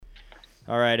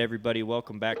All right, everybody,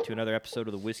 welcome back to another episode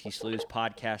of the Whiskey Slews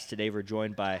podcast. Today we're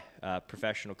joined by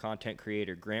professional content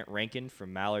creator Grant Renken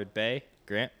from Mallard Bay.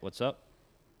 Grant, what's up?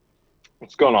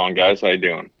 What's going on, guys? How you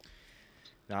doing?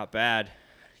 Not bad.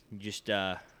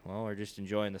 We're just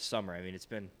enjoying the summer. I mean, it's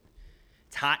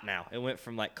hot now. It went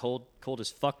from like cold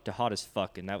as fuck to hot as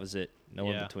fuck, and that was it.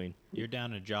 No in between. You're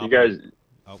down a You job. guys,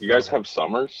 Oh, you guys have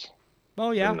summers?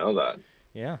 Oh yeah, Didn't know that.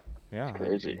 yeah. It's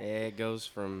crazy. It goes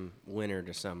from winter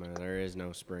to summer. There is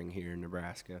no spring here in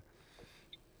Nebraska.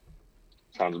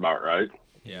 Sounds about right.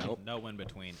 Yeah, no in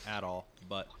between at all.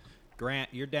 But Grant,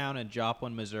 you're down in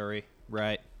Joplin, Missouri,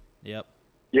 right? Yep.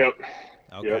 Yep.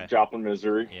 Okay. Yep. Joplin,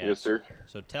 Missouri. Yes, sir.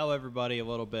 So tell everybody a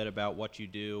little bit about what you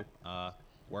do,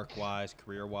 work-wise,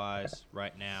 career-wise,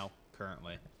 right now,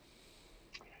 currently.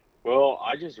 Well,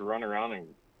 I just run around and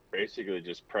basically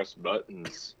just press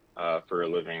buttons for a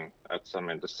living. To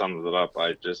sum it up,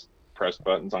 I just press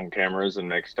buttons on cameras and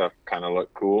make stuff kind of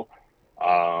look cool.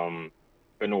 Been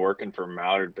working for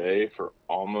Mallard Bay for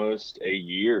almost a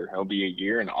year. It'll be a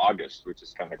year in August, which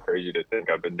is kind of crazy to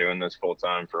think I've been doing this full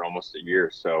time for almost a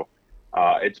year. So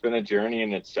it's been a journey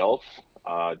in itself.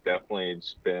 Definitely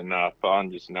it's been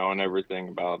fun just knowing everything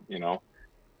about,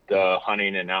 the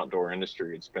hunting and outdoor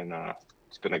industry. It's been a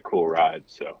cool ride.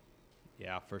 So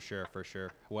Yeah, for sure.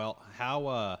 Well,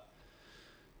 how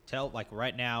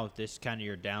right now, this kind of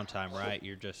your downtime, right?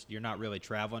 You're not really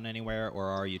traveling anywhere, or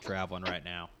are you traveling right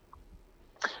now?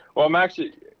 Well, I'm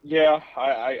actually,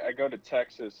 I go to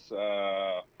Texas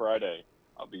Friday.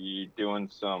 I'll be doing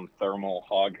some thermal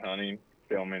hog hunting,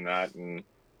 filming that, and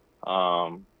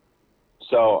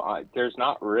there's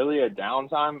not really a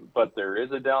downtime, but there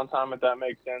is a downtime, if that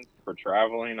makes sense. For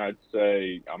traveling, I'd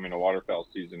say, the waterfowl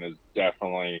season is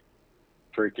definitely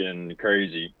freaking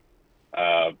crazy.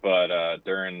 But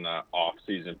during the off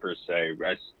season per se,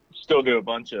 I still do a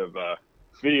bunch of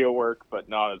video work, but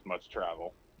not as much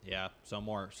travel. Yeah, some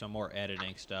more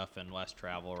editing stuff and less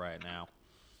travel right now.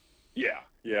 Yeah,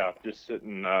 just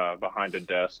sitting behind a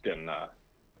desk and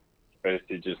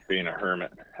basically just being a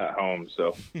hermit at home.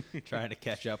 So Trying to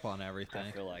catch up on everything.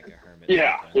 I feel like a hermit.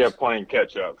 yeah, playing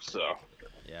catch up. So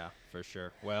Yeah, for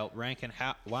sure. Well, Rankin,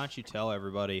 why don't you tell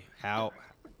everybody how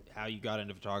you got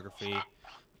into photography,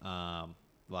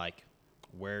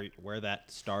 where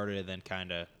that started, and then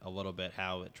kind of a little bit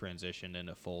how it transitioned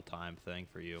into a full-time thing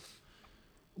for you.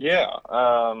 yeah,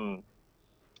 I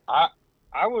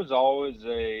was always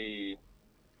a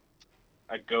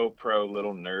GoPro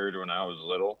little nerd when I was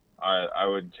little. I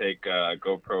would take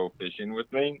GoPro fishing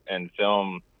with me and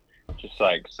film just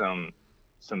like some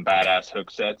badass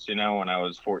hook sets, when I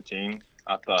was 14.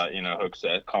 I thought, hook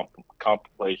set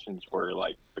compilations were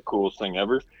like the coolest thing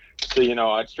ever. So,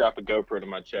 I'd strap a GoPro to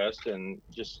my chest and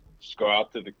just go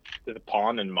out to the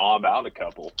pond and mob out a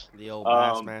couple. The old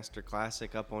Bassmaster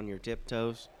Classic up on your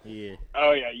tiptoes. Yeah.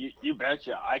 Oh yeah, you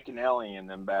betcha. I can alien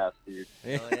them bass, dude.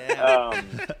 Oh, yeah.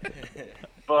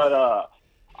 But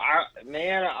I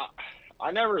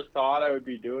never thought I would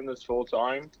be doing this full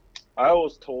time. I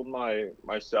always told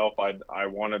myself I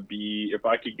want to be, if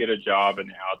I could get a job in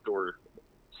the outdoor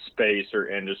space or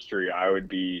industry, I would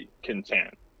be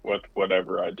content with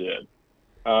whatever I did.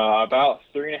 About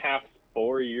 3.5,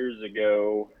 4 years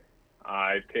ago,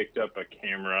 I picked up a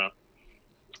camera,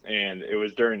 and it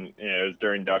was during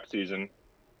duck season.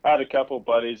 I had a couple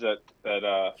buddies that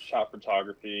shot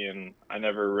photography, and I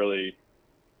never really,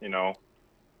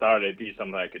 thought it'd be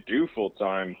something I could do full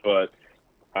time, but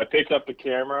I picked up the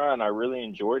camera and I really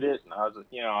enjoyed it. And I was,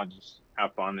 I'll just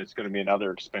have fun. It's going to be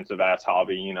another expensive ass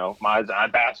hobby, I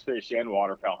bass fish and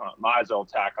waterfowl hunt. Might as well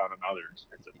tack on another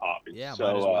expensive hobby. Yeah, so,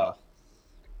 might as well.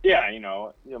 Yeah,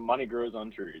 money grows on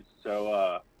trees.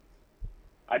 So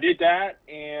I did that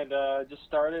and just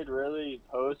started really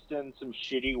posting some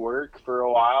shitty work for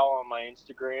a while on my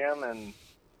Instagram, and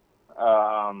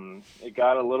it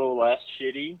got a little less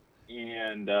shitty,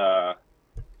 and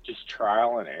just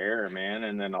trial and error, man.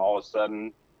 And then all of a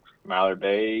sudden, Mallard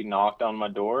Bay knocked on my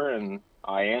door, and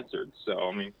I answered.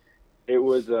 So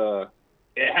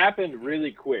it happened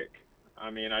really quick.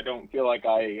 I don't feel like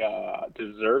I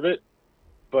deserve it,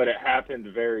 but it happened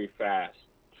very fast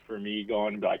for me,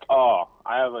 going to be like, oh,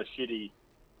 I have a shitty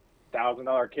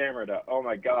 $1,000 camera to, oh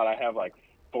my God, I have like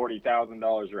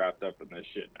 $40,000 wrapped up in this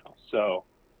shit now. So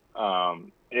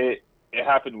it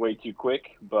happened way too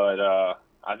quick, but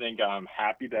I think I'm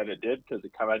happy that it did, because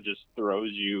it kind of just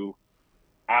throws you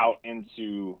out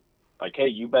into like, hey,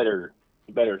 you better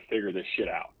figure this shit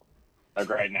out, like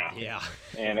right now. Yeah.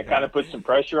 And it kind of puts some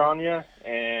pressure on you.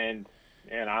 And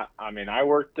I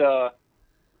worked, a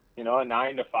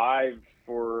 9 to 5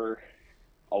 for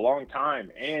a long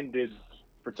time and did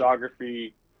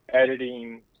photography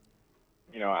editing,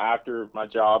 after my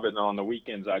job, and on the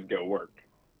weekends I'd go work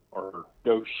or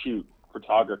go shoot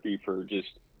photography for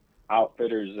just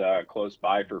outfitters close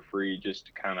by for free, just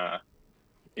to kind of,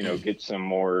 get some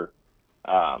more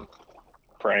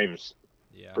frames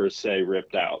per se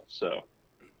ripped out. So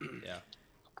Yeah.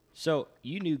 So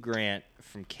you knew Grant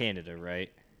from Canada,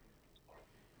 right?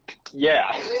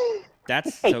 yeah.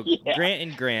 That's so Yeah. Grant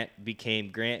and Grant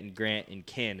became Grant and Grant in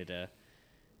Canada.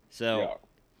 So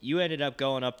you ended up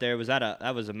going up there.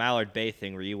 That was a Mallard Bay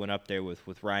thing where you went up there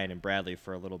with Ryan and Bradley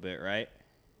for a little bit, right?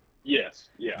 Yes.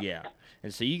 Yeah. Yeah.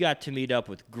 And so you got to meet up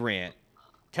with Grant.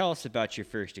 Tell us about your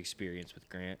first experience with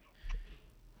Grant.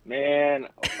 Man,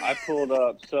 I pulled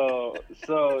up. So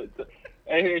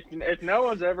if no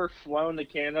one's ever flown to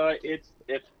Canada,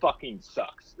 it fucking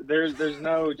sucks. There's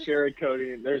no cherry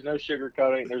coating, there's no sugar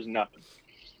coating, there's nothing.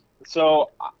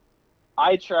 So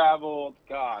I traveled.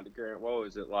 God, Grant, what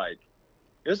was it like?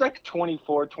 It was like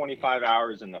 24, 25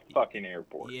 hours in the fucking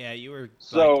airport. Yeah, you were.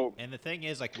 So, and the thing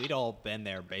is, like, we'd all been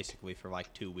there basically for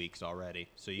like 2 weeks already.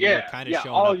 So you were kind of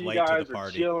showing all up you late guys to the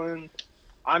party. Are chilling.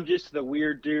 I'm just the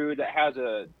weird dude that has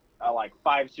a like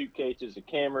 5 suitcases of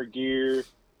camera gear.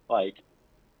 Like,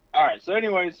 all right. So,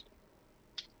 anyways,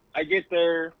 I get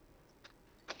there.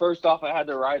 First off, I had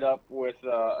to ride up with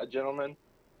a gentleman,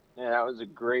 and that was a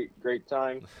great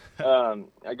time.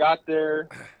 I got there.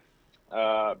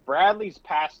 Bradley's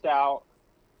passed out,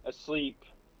 asleep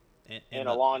in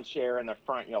a lawn chair in the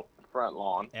front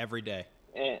lawn every day.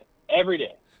 And every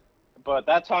day. But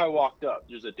that's how I walked up.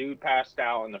 There's a dude passed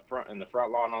out in the front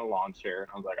lawn on a lawn chair.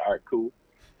 I was like, all right, cool.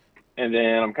 And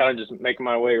then I'm kind of just making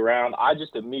my way around. I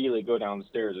just immediately go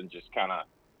downstairs and just kind of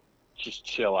just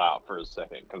chill out for a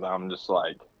second, because I'm just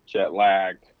like jet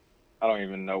lagged. I don't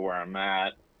even know where I'm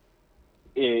at.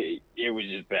 It was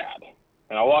just bad.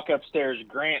 And I walk upstairs.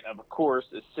 Grant, of course,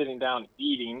 is sitting down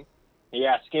eating. He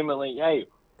asks Emily, hey,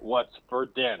 what's for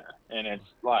dinner? And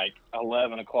it's like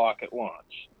 11 o'clock at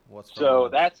lunch.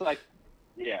 That's like,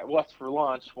 yeah, what's for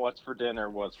lunch, what's for dinner,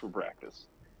 what's for breakfast.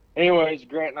 Anyways,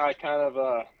 Grant and I kind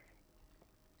of,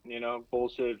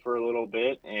 bullshitted for a little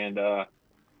bit. And,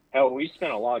 hell, we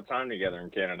spent a lot of time together in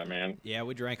Canada, man. Yeah,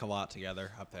 we drank a lot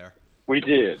together up there. We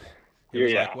did. He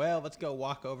was like, well, let's go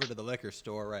walk over to the liquor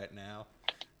store right now.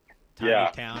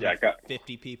 Tiny town,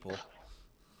 50 people.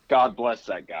 God bless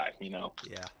that guy, Yeah.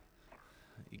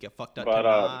 You get fucked up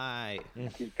tonight.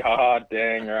 God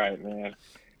dang right, man.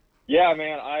 Yeah,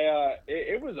 man,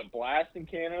 it was a blast in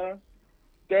Canada.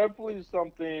 Definitely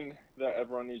something that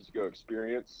everyone needs to go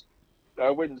experience. I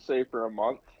wouldn't say for a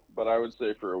month, but I would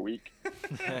say for a week.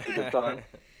 It's a good time.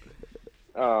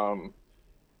 Yeah,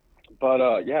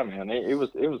 man, it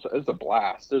was a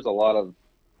blast. There's a lot of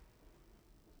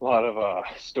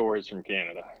stories from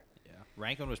Canada. Yeah,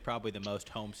 Renken was probably the most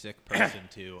homesick person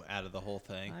out of the whole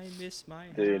thing. I miss my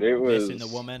house. Dude, it was missing the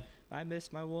woman. I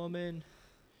miss my woman.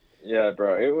 Yeah,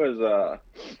 bro, it was.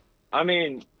 I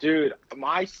mean, dude,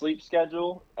 my sleep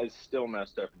schedule is still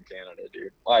messed up in Canada,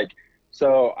 dude. Like,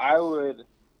 so I would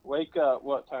wake up.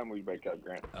 What time would we wake up,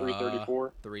 Grant?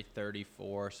 3:34.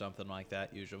 3:34, something like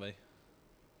that, usually.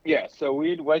 Yeah, so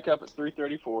we'd wake up at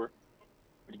 3:34.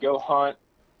 We'd go hunt.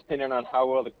 Depending on how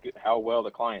well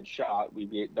the client shot,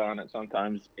 we'd get done at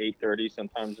sometimes 8:30,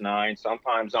 sometimes 9,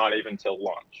 sometimes not even till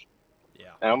lunch.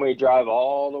 Yeah. And we drive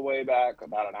all the way back,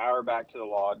 about an hour back to the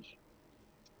lodge.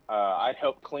 I'd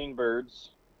help clean birds,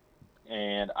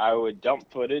 and I would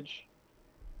dump footage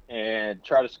and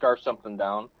try to scarf something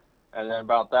down. And then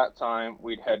about that time,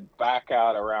 we'd head back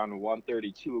out around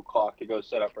 1:30, 2 o'clock to go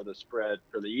set up for the spread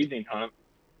for the evening hunt.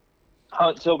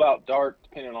 Hunt till about dark,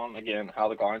 depending on, again, how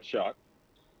the client shot.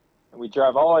 And we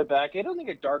drive all the way back. It doesn't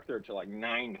get dark there until like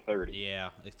 9:30. Yeah,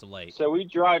 it's late. So we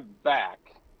drive back.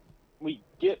 We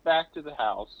get back to the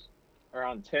house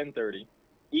around 10:30.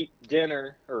 Eat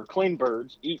dinner, or clean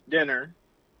birds. Eat dinner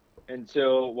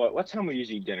until what time we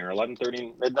usually eat dinner?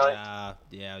 11:30, midnight.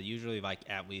 Yeah, usually like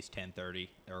at least 10:30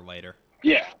 or later.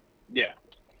 Yeah.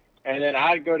 And then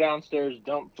I'd go downstairs,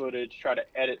 dump footage, try to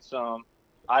edit some.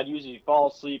 I'd usually fall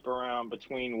asleep around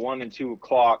between 1 and 2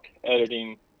 o'clock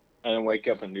editing, and then wake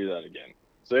up and do that again.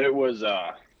 So it was,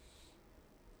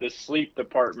 the sleep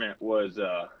department was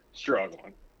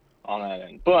struggling on that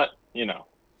end. But,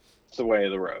 it's the way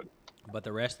of the road. But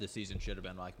the rest of the season should have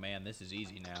been like, man, this is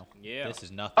easy now. Yeah. This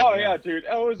is nothing. Oh, yeah, dude.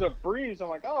 It was a breeze. I'm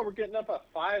like, we're getting up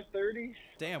at 5:30.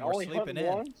 Damn, we're sleeping in.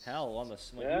 Once. Hell, on the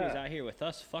when he was out here with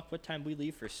us, fuck, what time we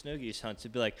leave for Snoogies hunts?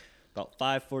 It'd be like about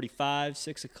 5:45,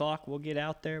 6 o'clock. We'll get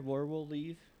out there, or we'll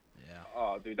leave. Yeah.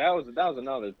 Oh, dude, that was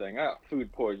another thing. I got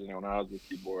food poisoning when I was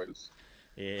with you boys.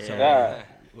 Yeah. So,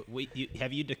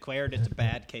 have you declared it's a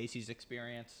bad Casey's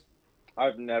experience?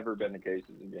 I've never been to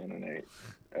Casey's again and ate.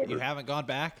 Ever. You haven't gone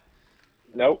back?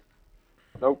 Nope.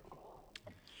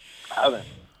 Haven't.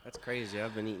 That's crazy.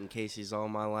 I've been eating Casey's all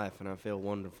my life, and I feel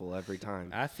wonderful every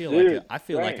time. I feel Dude, like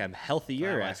same. I'm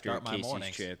healthier How I after a start my Casey's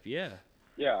mornings. trip. Yeah.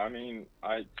 Yeah, I mean,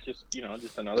 I just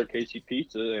another Casey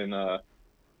pizza, and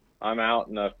I'm out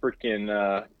in a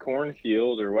freaking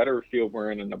cornfield or whatever field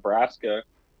we're in Nebraska.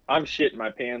 I'm shitting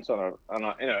my pants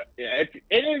if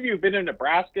any of you have been in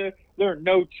Nebraska, there are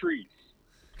no trees.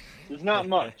 There's not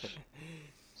much.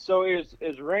 So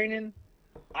it's raining.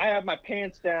 I have my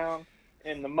pants down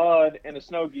in the mud and a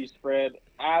snow geese spread.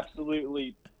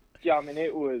 Absolutely, yeah, I mean,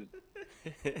 it was,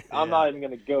 I'm not even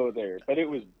going to go there, but it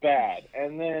was bad.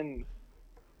 And then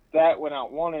that went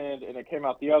out one end and it came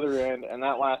out the other end, and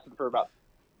that lasted for about,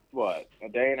 a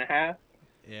day and a half?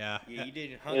 Yeah. You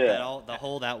didn't hunt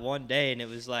that one day, and it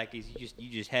was like, you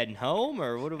just heading home,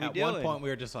 or what are we doing? At one point, we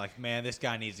were just like, man, this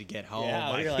guy needs to get home.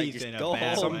 Yeah, we were like, he's just in a go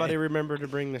bad home. way. Somebody remember to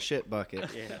bring the shit bucket.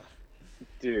 Yeah.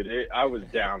 Dude, I was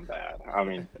down bad. I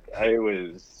mean, it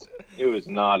was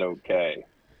not okay.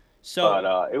 So,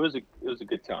 But it was a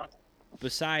good time.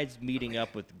 besides meeting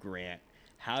up with Grant,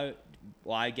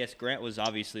 I guess Grant was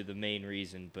obviously the main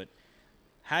reason, but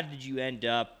how did you end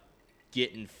up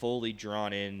getting fully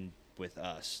drawn in with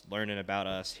us, learning about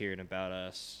us, hearing about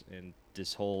us, and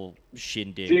this whole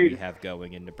shindig we have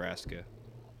going in Nebraska?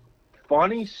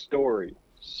 Funny story.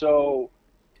 So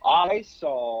I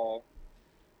saw,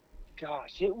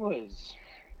 gosh, it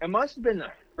must have been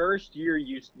the first year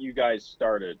you guys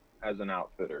started as an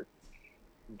outfitter.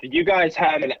 You guys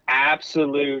had an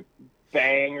absolute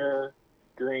banger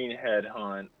greenhead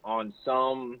hunt on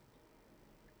some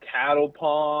cattle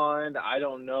pond. I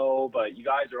don't know, but you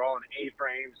guys are all in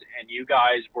A-frames, and you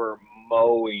guys were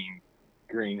mowing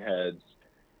greenheads.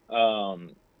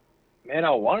 Man,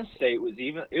 I want to say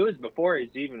it was before it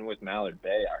was even with Mallard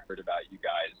Bay. I heard about you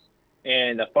guys,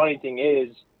 and the funny thing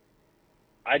is,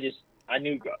 I just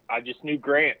knew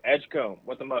Grant Edgecombe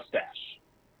with a mustache,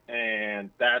 and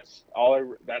that's all. I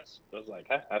was like,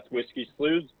 that's Whiskey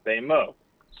Sloughs. They mow,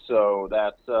 so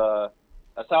that's how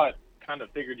I kind of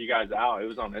figured you guys out. It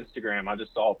was on Instagram. I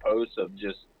just saw a post of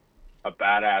just a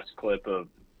badass clip of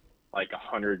like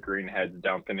 100 greenheads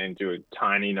dumping into a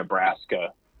tiny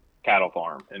Nebraska cattle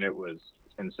farm, and it was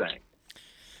insane.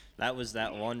 That was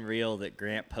that one reel that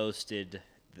Grant posted.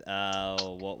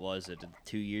 What was it?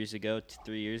 2 years ago,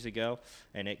 3 years ago,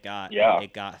 and it got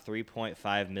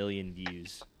 3.5 million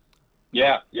views.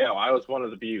 Yeah, I was one of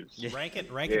the views.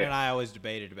 Renken and I always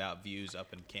debated about views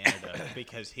up in Canada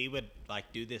because he would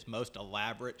like do this most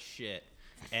elaborate shit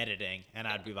editing, and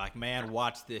I'd be like, man,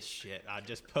 watch this shit. I'd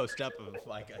just post up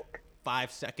like a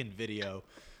 5-second video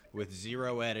with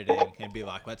 0 editing and be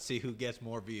like, let's see who gets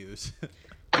more views.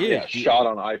 Dude, shot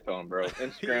on iPhone, bro.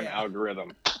 Instagram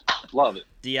algorithm. Love it.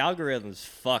 The algorithm's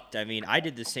fucked. I mean, I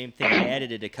did the same thing. I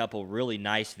edited a couple really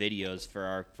nice videos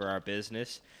for our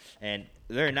business, and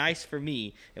they're nice for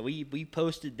me. And we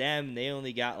posted them, and they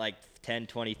only got like 10,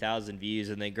 20,000 views.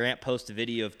 And then Grant posted a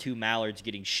video of 2 mallards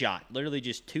getting shot. Literally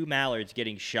just 2 mallards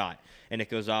getting shot, and it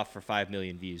goes off for 5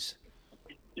 million views.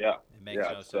 Yeah. It makes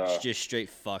no sense. It's just straight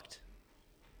fucked.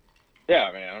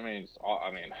 Yeah, man. I mean,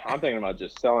 I'm thinking about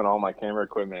just selling all my camera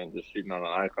equipment and just shooting on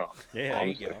an iPhone. Yeah, there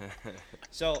you go.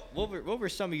 So, what were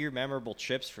some of your memorable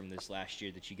trips from this last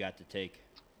year that you got to take?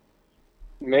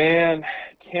 Man,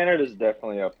 Canada's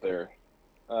definitely up there.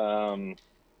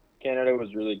 Canada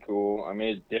was really cool. I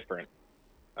mean, it's different.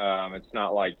 It's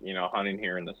not like, hunting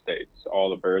here in the States. All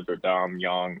the birds are dumb,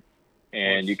 young,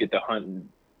 and you get to hunt in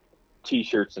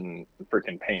T-shirts and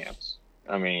freaking pants.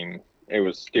 I mean, it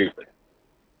was stupid.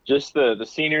 Just the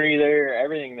scenery there,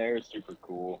 everything there is super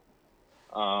cool.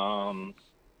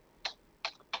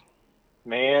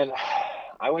 Man,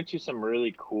 I went to some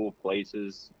really cool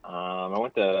places. I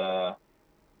went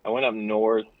up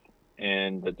north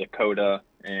in the Dakota,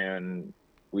 and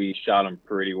we shot them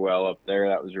pretty well up there.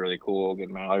 That was really cool.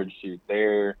 Good mallard shoot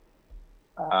there.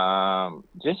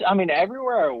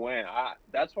 Everywhere I went,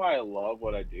 that's why I love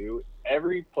what I do.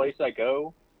 Every place I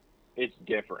go, it's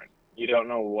different. You don't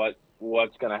know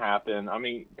what's gonna happen. I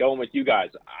mean, going with you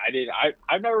guys,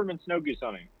 I've never been snow goose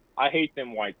hunting. I hate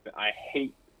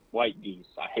white geese.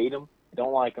 I hate them. I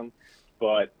don't like them,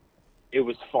 but it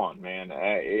was fun, man.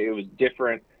 It was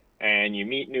different, and you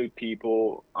meet new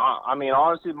people. I mean,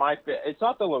 honestly, it's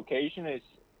not the location.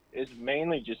 It's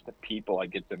mainly just the people I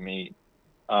get to meet.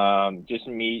 Just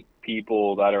meet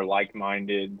people that are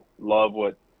like-minded, love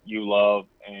what you love,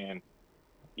 and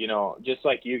just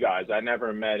like you guys, I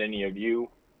never met any of you,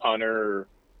 Hunter.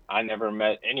 I never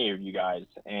met any of you guys,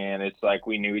 and it's like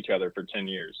we knew each other for 10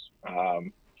 years.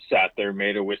 sat there,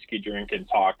 made a whiskey drink, and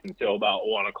talked until about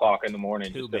 1 o'clock in the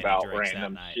morning Too just many about drinks that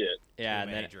random night. shit. Yeah, Too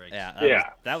and many then drinks.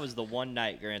 that was the one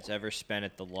night Grant's ever spent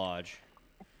at the lodge.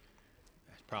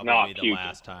 Probably Not the puking.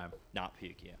 last time. Not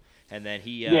puke, yeah. And then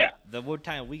the one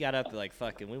time we got up at like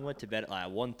fucking, we went to bed at like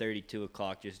 1:30, 2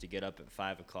 o'clock just to get up at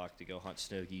 5 o'clock to go hunt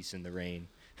snow geese in the rain.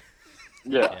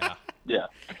 Yeah. Yeah.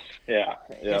 Yeah.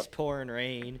 It's pouring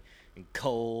rain and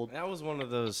cold. That was one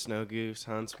of those snow goose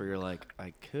hunts where you're like,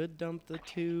 I could dump the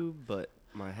tube, but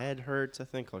my head hurts. I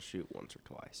think I'll shoot once or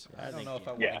twice. I don't know if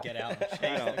I want Yeah. to get out and I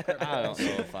chase the I don't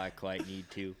know if I quite need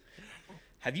to.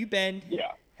 Have you been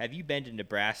to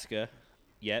Nebraska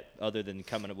yet, other than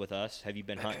coming up with us? Have you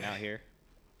been hunting out here?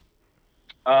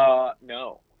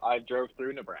 No. I drove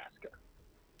through Nebraska.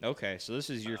 Okay, so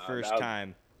this is your first that was-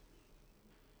 time.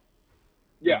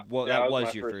 Yeah. Well, that that was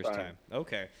was my your first time.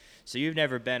 Okay, so you've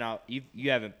never been out.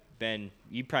 You haven't been.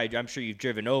 You probably. I'm sure you've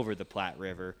driven over the Platte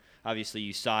River. Obviously,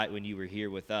 you saw it when you were here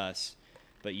with us,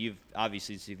 but you've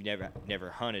obviously, if you've never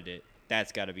hunted it,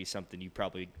 that's got to be something you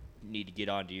probably need to get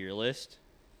onto your list.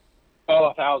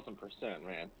 Oh, 1,000%,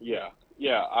 man. Yeah.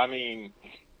 I mean,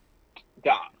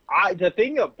 the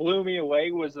thing that blew me away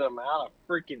was the amount of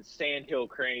freaking sandhill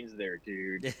cranes there,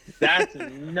 dude. That's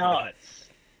nuts.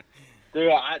 Dude,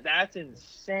 that's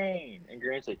insane. And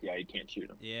Grant's like, yeah, you can't shoot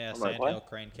them. Yeah, I'm like, Sandhill what?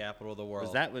 Crane capital of the world.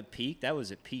 Was that with peak? That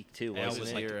was at peak too, That wasn't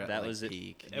was it? like- that was at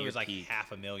peak. It was like peak.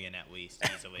 500,000 at least,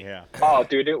 easily. Yeah. Oh,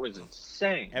 dude, it was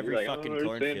insane. Every You're like, fucking there's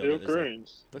cornfield, sandhill it was like-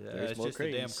 cranes. Look, Yeah, there's it's more just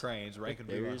cranes. the damn cranes. Rankin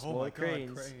would be There's like, oh more my God,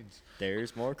 cranes. cranes.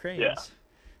 There's more cranes. Yeah.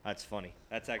 That's funny.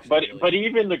 That's actually. But really but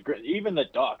funny. even the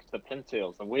ducks, the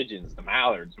pintails, the widgeons, the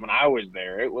mallards. When I was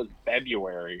there, it was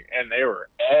February, and they were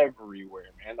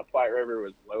everywhere, man. The Platte River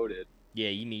was loaded. Yeah,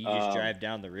 you mean you just drive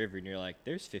down the river and you're like,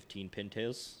 there's 15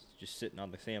 pintails just sitting on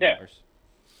the sandbars.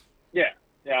 Yeah.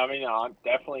 I mean, I'm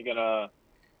definitely gonna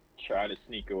try to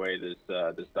sneak away this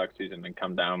duck season and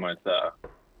come down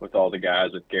with all the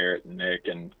guys, with Garrett and Nick,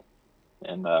 and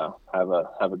have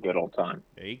a good old time.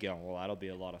 There you go. Well, that'll be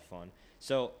a lot of fun.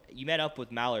 So you met up with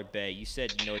Mallard Bay. You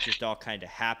said it just all kind of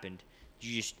happened.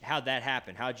 How'd that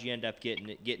happen? How'd you end up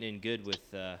getting in good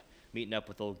with meeting up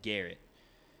with old Garrett?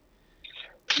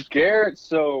 Garrett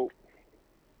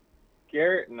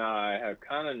and I have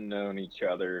kind of known each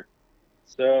other.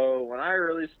 So when I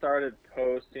really started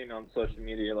posting on social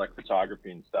media, like photography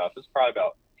and stuff, it's probably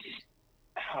about,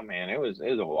 it was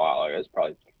a while ago. It was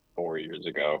probably 4 years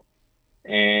ago.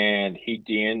 And he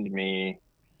DM'd me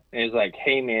and he's like,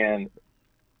 hey man,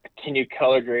 can you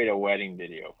color grade a wedding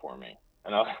video for me?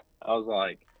 And I was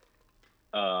like,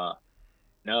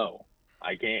 no,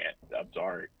 I can't. I'm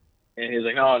sorry. And he's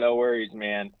like, oh, no worries,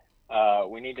 man.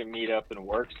 We need to meet up and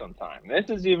work sometime. This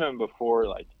is even before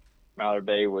like Mallard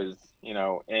Bay was,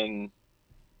 in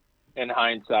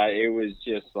hindsight, it was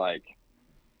just like,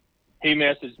 he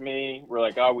messaged me. We're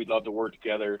like, oh, we'd love to work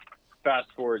together. Fast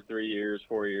forward 3 years,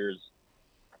 4 years,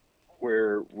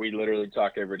 where we literally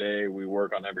talk every day. We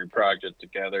work on every project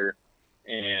together.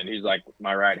 And he's like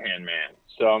my right-hand man.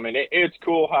 So, I mean, it's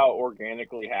cool how it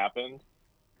organically happened.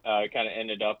 It kind of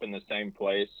ended up in the same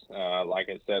place, like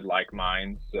I said, like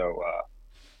mine. So,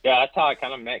 yeah, that's how I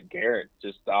kind of met Garrett,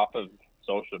 just off of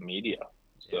social media.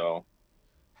 So,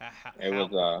 it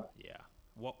was yeah.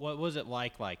 What was it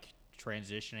like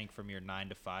transitioning from your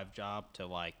 9-to-5 job to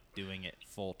like doing it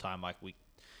full time? Like we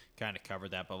kind of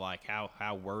covered that, but like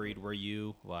how worried were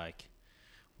you? Like,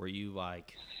 were you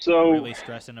like really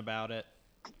stressing about it?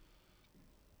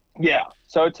 Yeah.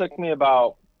 So it took me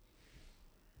about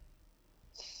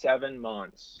 7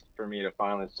 months for me to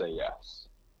finally say yes.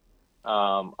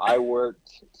 I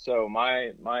worked, so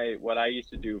my what I used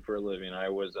to do for a living, I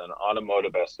was an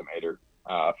automotive estimator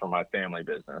for my family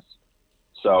business.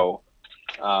 So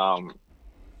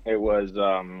it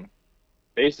was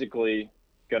basically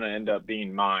going to end up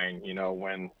being mine,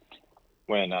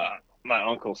 when my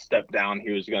uncle stepped down, he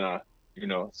was going to,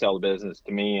 sell the business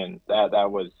to me. And that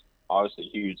was obviously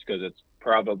huge because it's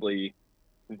probably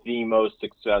the most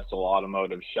successful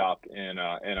automotive shop in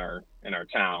our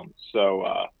town. So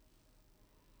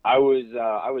I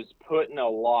was putting a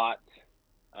lot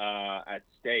at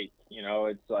stake.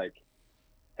 It's like,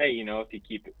 hey, if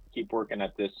you keep working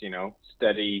at this,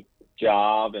 steady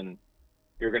job, and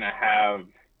you're gonna have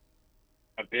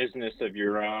a business of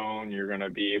your own, you're gonna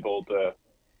be able to,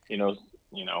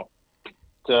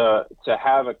 to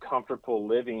have a comfortable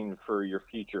living for your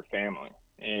future family.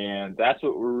 And that's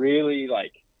what really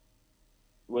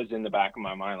was in the back of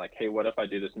my mind. Like, hey, what if I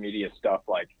do this media stuff?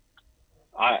 Like,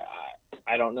 I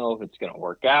don't know if it's going to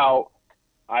work out.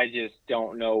 I just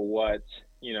don't know what,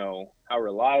 how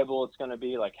reliable it's going to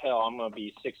be. Like, hell, I'm going to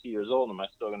be 60 years old. Am I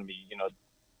still going to be,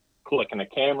 clicking the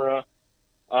camera.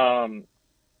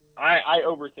 I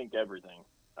overthink everything.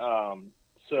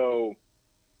 So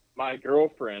my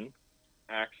girlfriend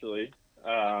actually,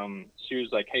 she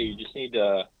was like, "Hey, you just need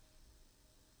to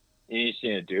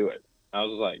do it." I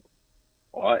was like,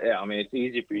 "Well, yeah, I mean, it's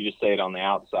easy for you to say it on the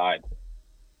outside."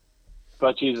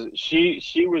 But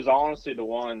she was honestly the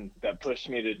one that pushed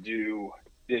me to do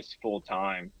this full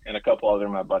time, and a couple other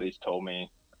of my buddies told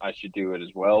me I should do it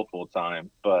as well full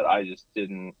time. But I just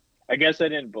didn't. I guess I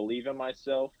didn't believe in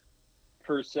myself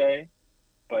per se.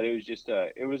 But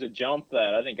it was a jump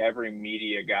that I think every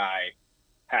media guy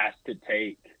has to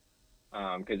take,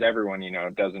 because everyone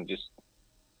doesn't just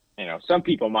some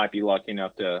people might be lucky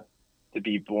enough to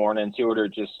be born into it or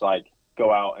just like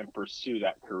go out and pursue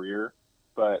that career.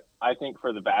 But I think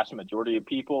for the vast majority of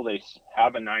people, they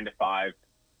have a 9 to 5.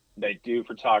 They do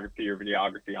photography or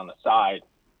videography on the side,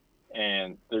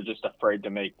 and they're just afraid to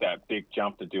make that big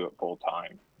jump to do it full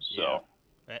time. So, yeah.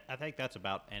 I think that's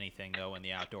about anything though in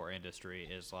the outdoor industry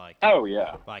is like. Oh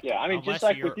yeah, like yeah. I mean, just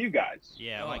like with you guys.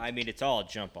 Yeah, like I mean, it's all a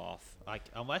jump off. Like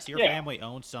unless your family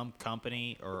owns some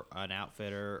company or an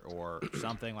outfitter or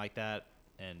something like that,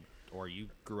 or you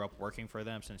grew up working for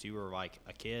them since you were like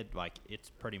a kid, like it's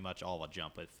pretty much all a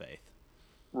jump of faith.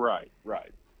 Right.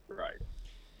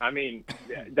 I mean,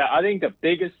 I think the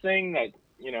biggest thing that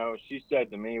she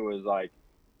said to me was like,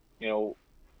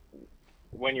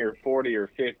 when you're 40 or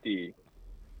 50,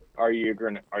 are you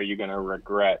gonna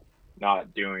regret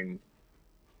not doing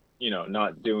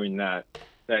that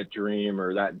dream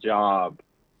or that job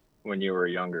when you were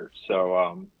younger?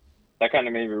 So that kind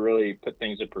of made me really put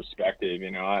things in perspective.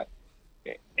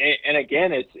 And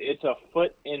again, it's a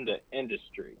foot in the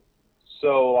industry.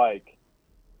 So like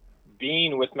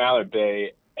being with Mallard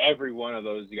Bay, every one of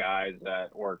those guys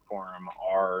that work for him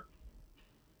are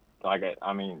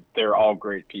they're all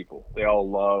great people. They all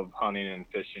love hunting and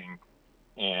fishing,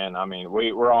 and I mean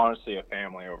we're honestly a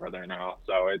family over there now.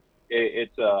 So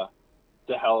it's a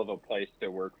hell of a place to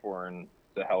work for, and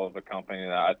it's a hell of a company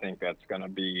that I think that's going to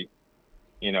be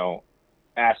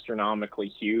astronomically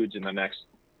huge in the next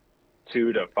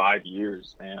 2 to 5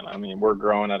 years, man. I mean, we're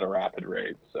growing at a rapid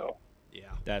rate. So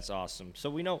yeah, that's awesome. So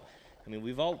we know, I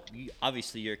mean,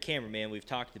 obviously you're a cameraman. We've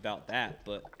talked about that,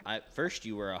 but first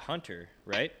you were a hunter,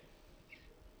 right?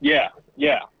 Yeah.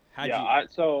 How'd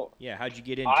you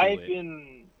get into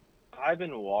it? I've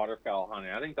been waterfowl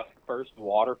hunting. I think the first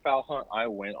waterfowl hunt I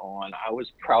went on, I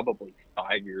was probably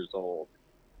 5 years old.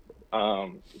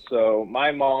 So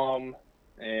my mom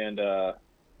and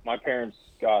my parents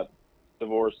got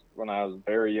divorced when I was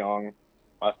very young.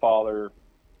 My father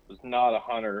was not a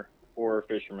hunter or a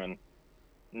fisherman.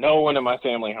 No one in my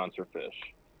family hunts or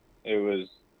fish. It was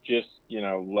just,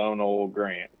 lone old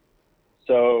Grant.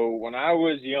 So when I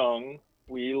was young,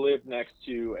 we lived next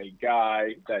to a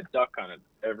guy that duck hunted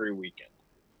every weekend.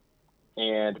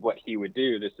 And what he would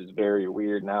do, this is very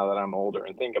weird now that I'm older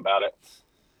and think about it.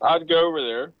 I'd go over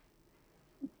there.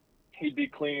 He'd be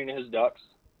cleaning his ducks,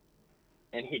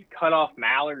 and he'd cut off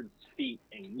mallards' feet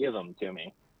and give them to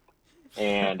me.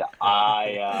 And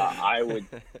I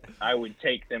would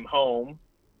take them home,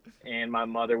 and my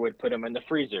mother would put them in the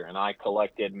freezer. And I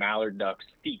collected mallard ducks'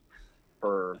 feet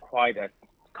for quite a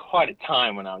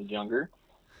time when I was younger.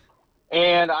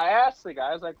 And I asked the guy,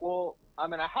 I was like, well, I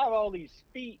mean, I have all these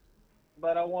feet,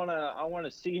 but I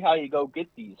wanna see how you go get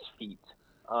these feet.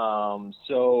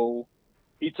 So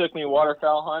he took me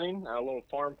waterfowl hunting at a little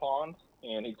farm pond,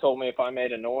 and he told me if I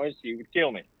made a noise, he would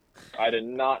kill me. I did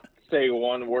not say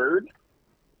one word,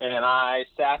 and I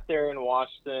sat there and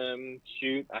watched them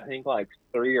shoot, I think like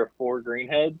 3 or 4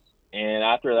 greenheads. And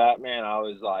after that, man, I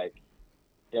was like,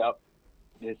 yep,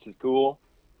 this is cool.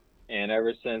 And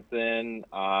ever since then,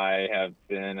 I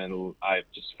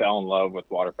just fell in love with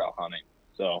waterfowl hunting.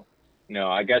 So,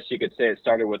 I guess you could say it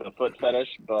started with a foot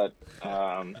fetish, but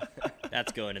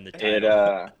that's going in the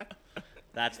title.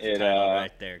 That's the title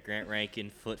right there. Grant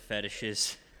Renken, foot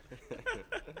fetishes.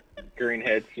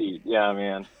 Greenhead feet. Yeah,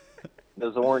 man.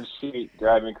 Those orange feet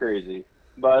drive me crazy.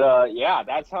 But yeah,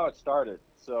 that's how it started.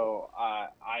 So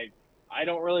I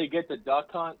don't really get to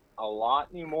duck hunt a lot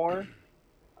anymore.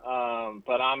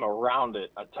 But I'm around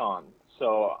it a ton.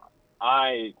 So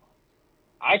I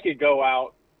could go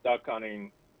out duck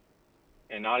hunting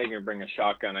and not even bring a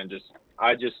shotgun and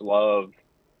I just love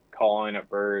calling at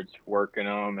birds, working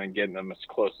them, and getting them as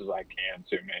close as I can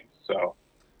to me. So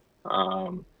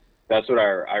that's what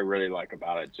I really like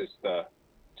about it. Just the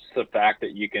fact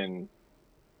that you can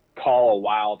call a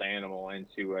wild animal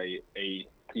into a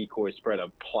decoy spread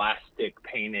of plastic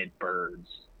painted birds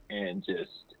and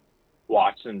just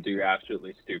watch them do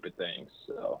absolutely stupid things.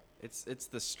 So It's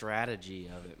the strategy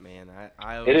of it, man.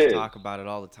 I It always is. talk about it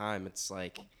all the time. It's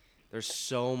like there's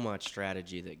so much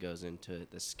strategy that goes into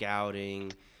it. The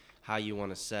scouting, how you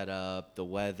want to set up, the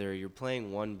weather. You're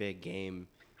playing one big game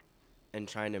and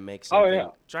trying to make Oh, something, yeah.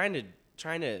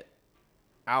 trying to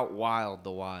out wild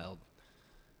the wild.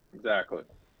 exactly.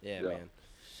 Yeah, Yeah. man.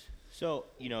 So,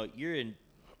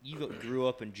 grew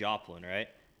up in Joplin, right?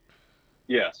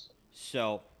 Yes.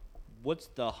 So, what's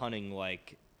the hunting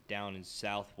like down in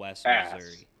southwest Ass.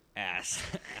 Missouri? Ass.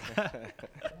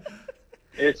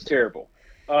 It's terrible.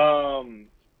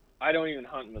 I don't even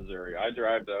hunt in Missouri. I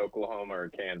drive to Oklahoma or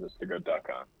Kansas to go duck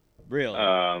hunt. Really?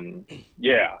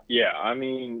 Yeah. I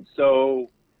mean, so,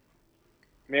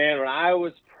 man, when I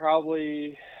was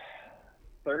probably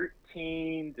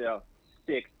 13 to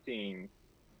 16,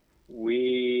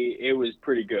 it was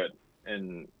pretty good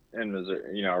in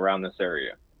Missouri, around this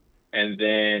area. And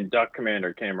then Duck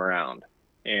Commander came around,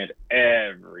 and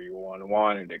everyone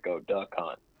wanted to go duck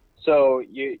hunt. So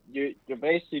you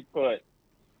basically put,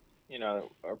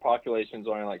 our population's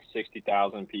only like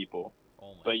 60,000 people,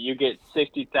 Oh my. but you get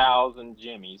 60,000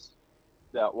 jimmies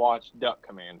that watch Duck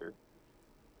Commander,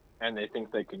 and they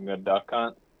think they can go duck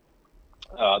hunt.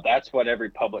 That's what every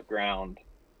public ground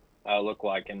looked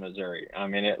like in Missouri. I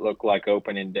mean, it looked like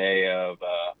opening day of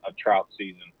trout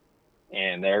season,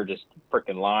 and they're just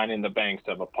freaking lining the banks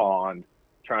of a pond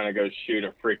trying to go shoot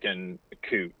a freaking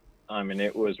coot. I mean,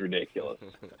 it was ridiculous.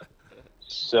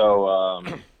 So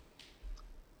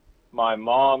my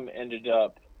mom ended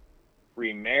up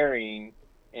remarrying,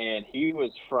 and he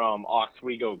was from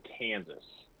Oswego, Kansas.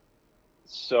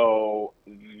 So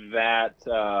that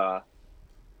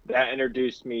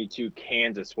introduced me to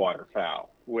Kansas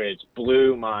waterfowl, which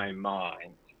blew my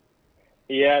mind.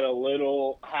 He had a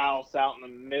little house out in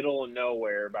the middle of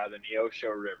nowhere by the Neosho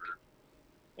River.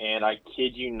 And I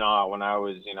kid you not, when I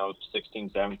was, 16,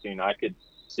 17, I could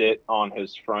sit on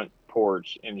his front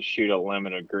porch and shoot a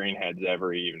limit of greenheads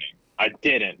every evening. I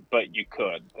didn't, but you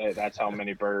could. That's how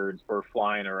many birds were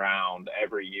flying around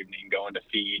every evening, going to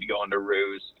feed, going to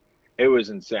roost. It was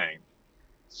insane.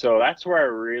 So that's where I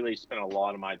really spent a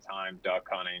lot of my time duck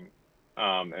hunting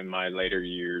in my later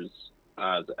years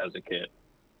as a kid.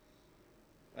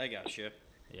 I got you.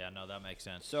 Yeah, no, that makes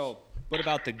sense. So, what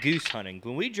about the goose hunting?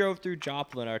 When we drove through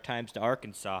Joplin our times to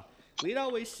Arkansas, we'd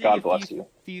always see God a bless few, you.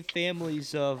 few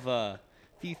families of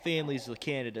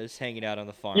Canada's hanging out on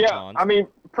the farm Yeah, ponds. I mean,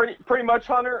 pretty much,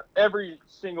 Hunter. Every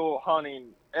single hunting,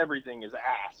 everything is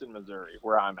ass in Missouri,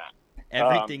 where I'm at.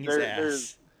 Everything is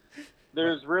ass.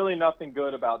 There's really nothing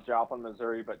good about Joplin,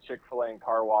 Missouri, but Chick-fil-A and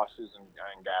car washes and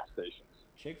gas stations.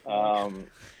 Chick-fil-A.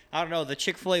 I don't know. The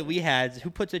Chick-fil-A we had, who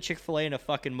puts a Chick-fil-A in a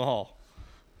fucking mall?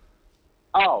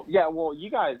 Oh, yeah, well, you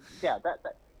guys, that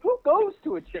who goes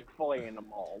to a Chick-fil-A in the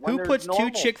mall? When Who there's puts two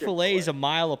normal Chick-fil-A's a Chick-fil-A?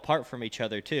 mile apart from each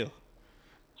other, too?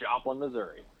 Joplin,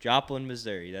 Missouri. Joplin,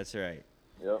 Missouri. That's right.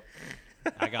 Yep.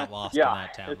 I got lost Yeah, in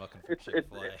that town looking for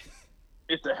Chick-fil-A.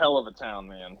 It's a hell of a town,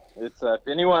 man. It's if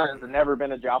anyone has never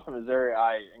been to Joplin, Missouri,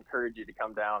 I encourage you to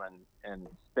come down and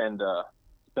spend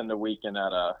a weekend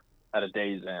at a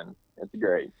day's end. It's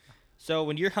great. So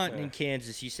when you're hunting in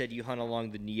Kansas, you said you hunt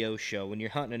along the Neosho. When you're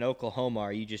hunting in Oklahoma,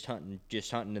 are you just hunting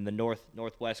in the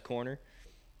northwest corner?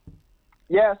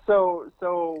 Yeah, so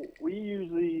we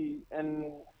usually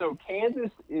so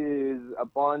Kansas is a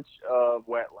bunch of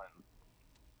wetlands.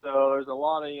 So there's a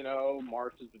lot of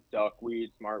marshes with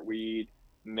duckweed, smartweed,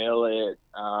 millet,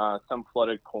 some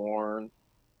flooded corn.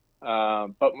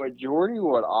 But majority of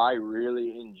what I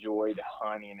really enjoyed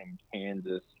hunting in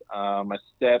Kansas, my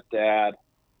stepdad's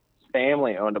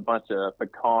family owned a bunch of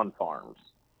pecan farms,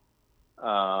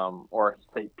 or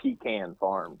say pecan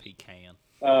farms. Pecan.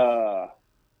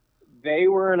 They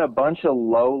were in a bunch of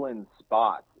lowland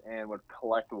spots and would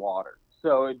collect water.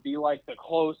 So it'd be like the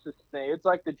closest thing. It's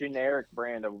like the generic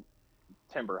brand of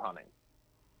timber hunting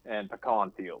and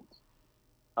pecan fields.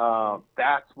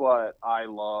 That's what I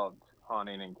loved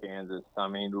hunting in Kansas. I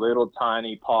mean, little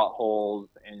tiny potholes,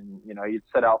 and you'd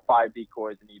set out 5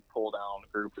 decoys and you'd pull down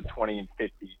a group of 20 and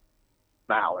 50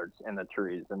 mallards in the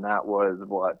trees, and that was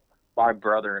what my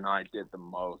brother and I did the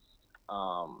most.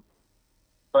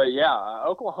 But yeah,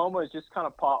 Oklahoma is just kind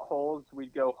of potholes.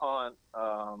 We'd go hunt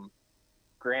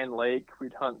Grand Lake.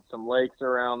 We'd hunt some lakes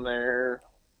around there.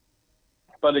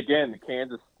 But again,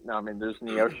 Kansas, I mean, there's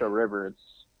Neosho River.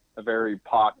 It's a very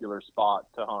popular spot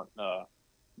to hunt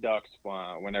ducks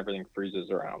when everything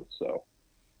freezes around. So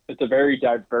it's a very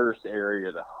diverse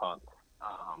area to hunt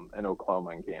in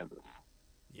Oklahoma and Kansas.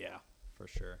 Yeah, for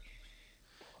sure.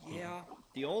 Yeah.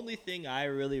 The only thing I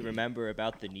really remember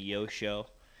about the Neosho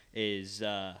is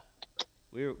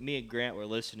me and Grant were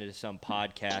listening to some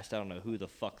podcast. I don't know who the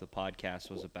fuck the podcast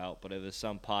was about, but it was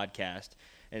some podcast,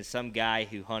 and some guy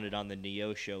who hunted on the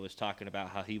Neosho was talking about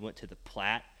how he went to the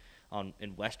Platte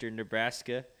in western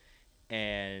Nebraska,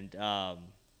 and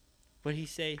what he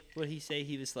say?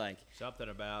 He was like Something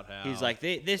about how he's like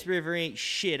this river ain't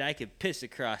shit. I could piss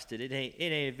across it. It ain't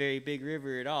a very big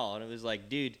river at all. And it was like,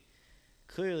 dude,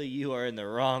 clearly you are in the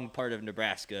wrong part of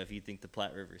Nebraska if you think the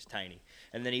Platte River is tiny.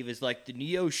 And then he was like, the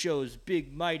Neosho's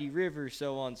big mighty river,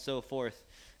 so on and so forth.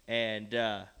 And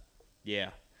yeah,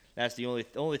 that's the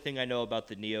only thing I know about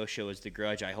the Neosho is the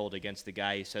grudge I hold against the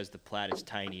guy who says the Platte is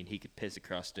tiny and he could piss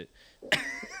across it.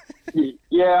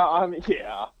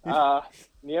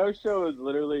 Neosho is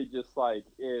literally just like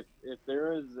if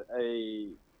there is a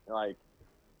like,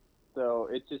 so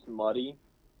it's just muddy,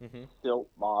 silt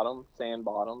bottom, sand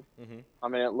bottom. I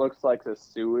mean, it looks like a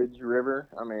sewage river.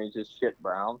 I mean, it's just shit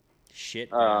brown.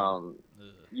 Shit brown.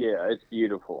 Yeah, it's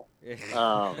beautiful. There's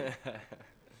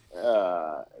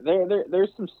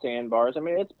some sandbars. I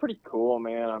mean, it's pretty cool,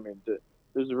 man. I mean,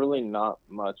 there's really not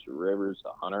much rivers to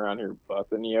hunt around here but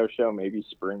the Neosho, maybe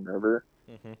Spring River.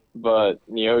 But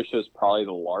Neosho is probably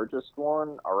the largest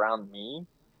one around me.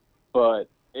 But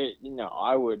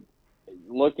I would,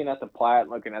 looking at the Platte,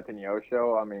 looking at the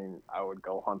Neosho, I mean, I would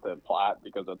go hunt the Platte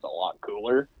because it's a lot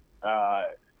cooler.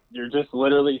 You're just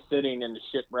literally sitting in the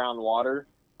shit brown water.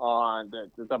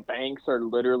 The banks are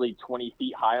literally 20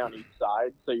 feet high on each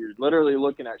side, so you're literally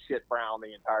looking at shit brown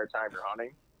the entire time you're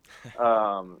hunting.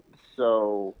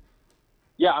 So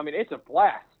yeah, I mean, it's a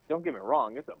blast. Don't get me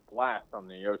wrong, it's a blast on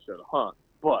the Neosho to hunt,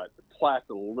 but the Platte's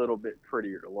a little bit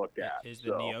prettier to look at. Is the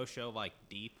Neosho like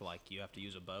deep, like you have to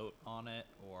use a boat on it,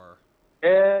 or?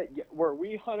 Yeah, where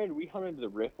we hunted the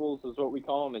riffles is what we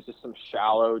call them. It's just some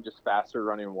shallow, just faster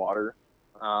running water.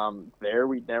 There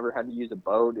we never had to use a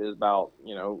boat. It was about,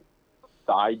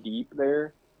 thigh deep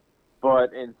there.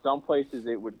 But in some places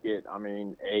it would get,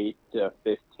 8 to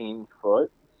 15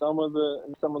 foot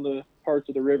in some of the parts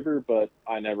of the river, but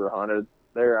I never hunted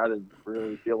there. I didn't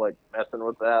really feel like messing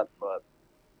with that, but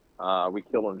we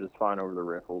killed them just fine over the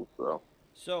riffles.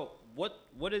 So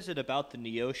what is it about the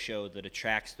Neosho that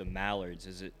attracts the mallards?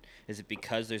 Is it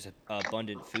because there's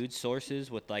abundant food sources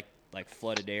with like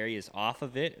flooded areas off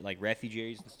of it, like refuge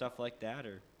areas and stuff like that,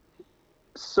 or?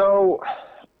 So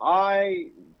I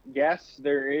guess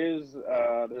there's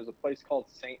a place called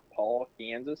St. Paul,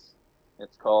 Kansas.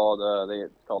 It's called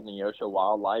Neosho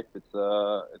Wildlife. It's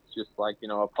just like,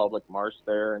 a public marsh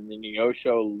there, and the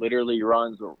Neosho literally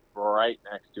runs right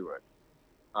next to it.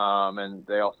 And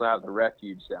they also have the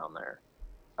refuge down there,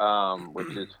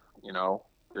 which is,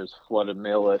 there's flooded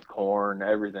millet, corn,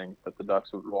 everything that the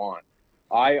ducks would want.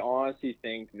 I honestly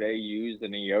think they use the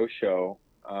Neosho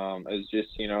as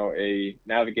just, a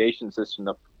navigation system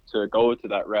to go to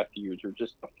that refuge or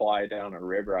just to fly down a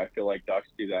river. I feel like ducks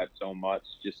do that so much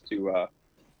just to,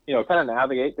 kind of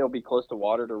navigate. They'll be close to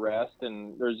water to rest,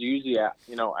 and there's usually,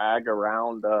 ag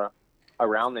around the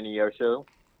Neosho.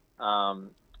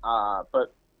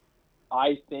 But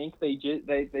I think they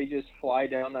just fly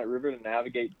down that river to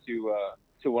navigate to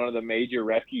one of the major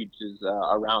refuges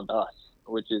around us,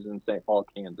 which is in St. Paul,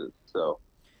 Kansas. So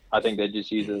I think they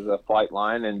just use it as a flight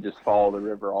line and just follow the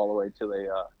river all the way till they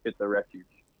hit the refuge.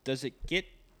 Does it get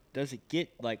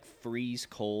like freeze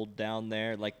cold down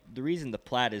there? Like, the reason the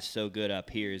Platte is so good up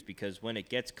here is because when it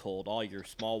gets cold, all your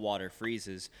small water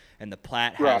freezes, and the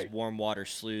Platte has warm water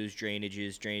sloughs, drainage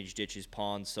ditches,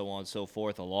 ponds, so on and so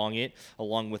forth along it,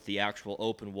 along with the actual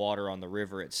open water on the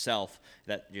river itself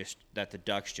that the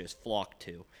ducks just flock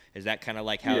to. Is that kind of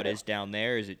like how it is down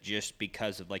there? Is it just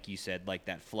because of, like you said, like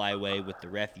that flyway with the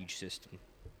refuge system?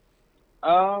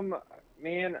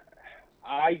 Man,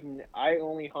 I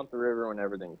only hunt the river when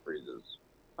everything freezes,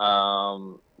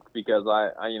 because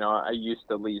I used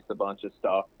to lease a bunch of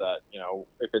stuff that,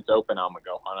 if it's open, I'm gonna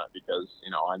go hunt it because,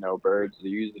 I know birds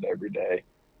use it every day.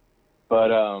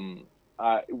 But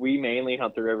we mainly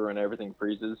hunt the river when everything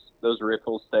freezes. Those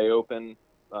riffles stay open,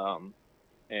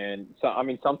 and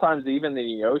so sometimes even the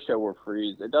Neosho will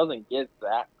freeze. It doesn't get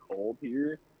that cold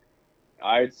here.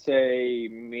 I'd say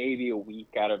maybe a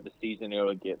week out of the season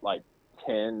it'll get like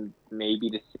 10,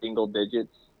 maybe to single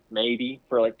digits, maybe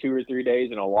for like 2 or 3 days,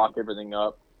 and I'll lock everything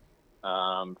up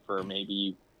for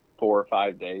maybe 4 or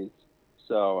 5 days.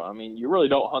 So you really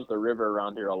don't hunt the river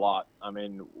around here a lot.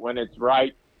 When it's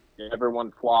right,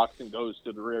 everyone flocks and goes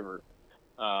to the river.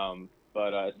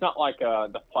 But it's not like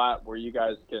the Platte where you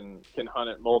guys can hunt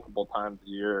it multiple times a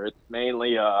year. It's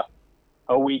mainly a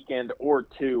weekend or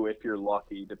two if you're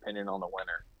lucky, depending on the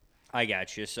winter. I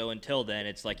got you. So until then,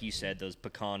 it's like you said, those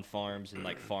pecan farms and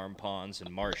like farm ponds and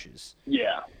marshes.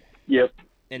 Yeah. Yep.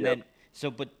 And then So,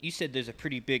 but you said there's a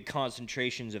pretty big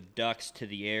concentrations of ducks to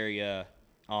the area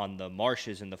on the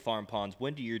marshes and the farm ponds.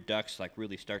 When do your ducks like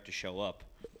really start to show up?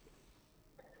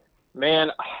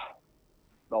 Man,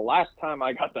 the last time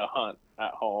I got to hunt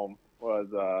at home was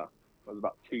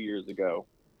about 2 years ago.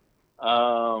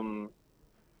 I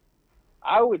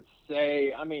would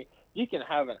say, I mean, you can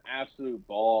have an absolute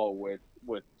ball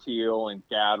with teal and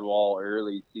gadwall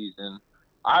early season.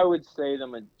 I would say the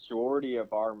majority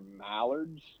of our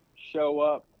mallards show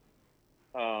up.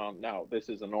 Now, this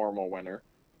is a normal winter.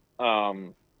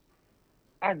 Um,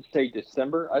 I'd say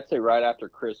December. I'd say right after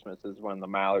Christmas is when the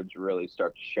mallards really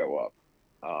start to show up.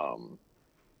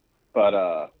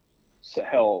 But so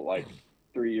hell, like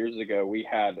 3 years ago, we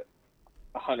had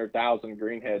 100,000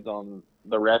 greenheads on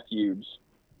the refuge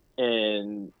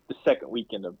in the second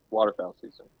weekend of waterfowl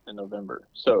season in November.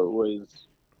 So it was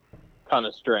kind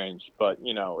of strange, but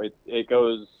it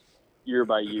goes year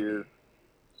by year.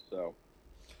 So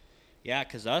Yeah,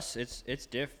 because us, it's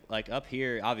like up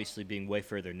here, obviously being way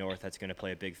further north, that's going to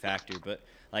play a big factor. But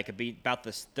like about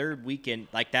this third weekend,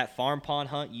 like that farm pond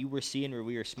hunt you were seeing where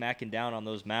we were smacking down on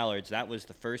those mallards, that was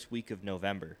the first week of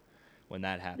November when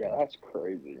that happened. yeah, that's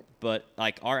crazy. But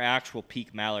like our actual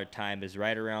peak mallard time is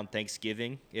right around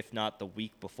Thanksgiving, if not the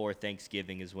week before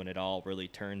Thanksgiving is when it all really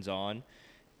turns on.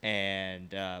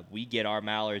 And we get our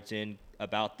mallards in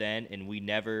about then, and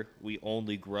we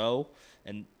only grow.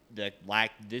 And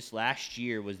this last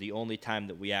year was the only time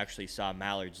that we actually saw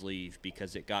mallards leave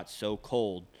because it got so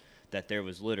cold that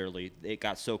it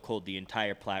got so cold the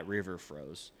entire Platte River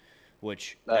froze,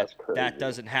 which That's crazy. that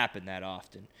doesn't happen that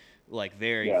often, like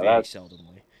very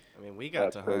seldomly. I mean, we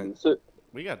got to hunt.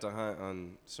 We got to hunt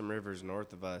on some rivers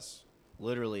north of us,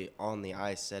 literally on the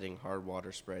ice, setting hard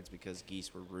water spreads because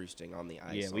geese were roosting on the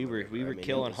ice. Yeah, we were I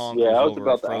killing mean, honkers over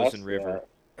a frozen river.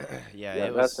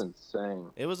 Yeah, that's insane.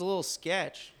 It was a little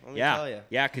sketch. Let me tell you.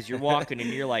 Yeah, because you're walking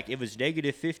and you're like, it was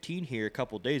negative 15 here a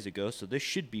couple days ago, so this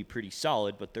should be pretty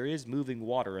solid. But there is moving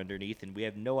water underneath, and we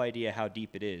have no idea how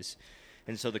deep it is.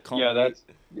 And so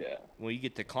when you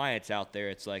get the clients out there,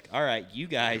 it's like, all right, you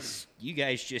guys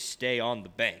just stay on the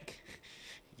bank.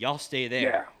 Y'all stay there.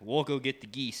 Yeah. We'll go get the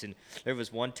geese. And there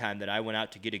was one time that I went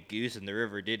out to get a goose, and the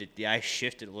river the ice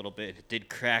shifted a little bit. It did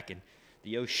crack, and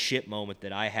the oh shit moment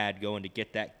that I had going to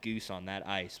get that goose on that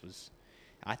ice was,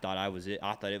 I thought I was it.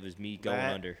 I thought it was me going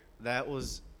under. That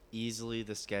was easily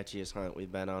the sketchiest hunt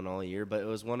we've been on all year, but it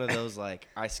was one of those, like,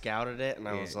 I scouted it, and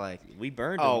I was like, we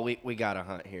burned them. them. We got to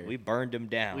hunt here. We burned them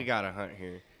down. We got to hunt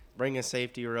here. Bring a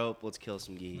safety rope. Let's kill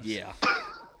some geese. Yeah.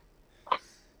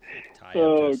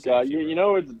 Oh god, you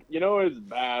know it's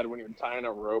bad when you're tying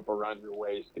a rope around your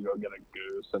waist to go get a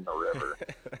goose in the river.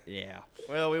 Yeah.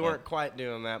 Well, we weren't quite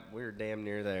doing that. We were damn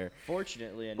near there.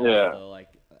 Fortunately enough, though, like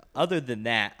other than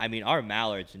that, I mean, our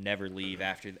mallards never leave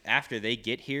after they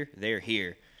get here. They're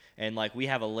here, and like we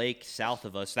have a lake south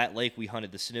of us. That lake we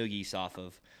hunted the snow geese off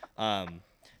of.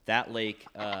 That lake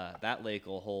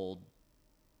will hold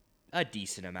a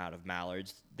decent amount of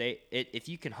mallards. If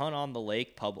you can hunt on the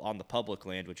lake on the public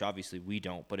land, which obviously we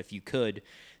don't, but if you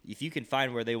can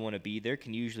find where they want to be, there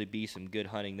can usually be some good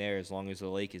hunting there as long as the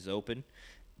lake is open.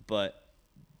 But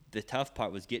the tough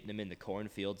part was getting them in the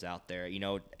cornfields out there. You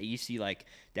know, you see like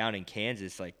down in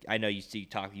Kansas, like I know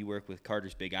you work with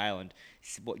Carter's Big Island,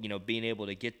 you know, being able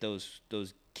to get those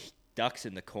ducks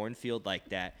in the cornfield like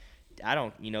that.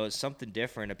 It's something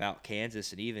different about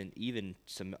Kansas and even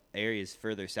some areas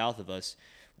further south of us.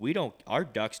 Our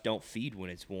ducks don't feed when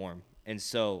it's warm. And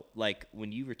so, like,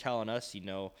 when you were telling us, you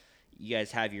know, you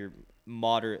guys have your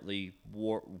moderately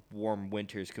warm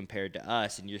winters compared to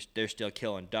us, and they're still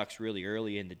killing ducks really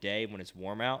early in the day when it's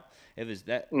warm out. It was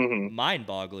that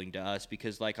mind-boggling to us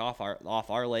because, like, off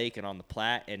our lake and on the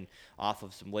Platte and off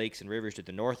of some lakes and rivers to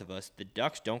the north of us, the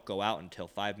ducks don't go out until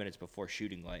 5 minutes before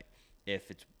shooting light if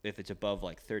it's above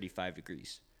like 35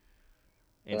 degrees.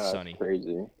 It's sunny.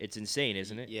 Crazy. It's insane,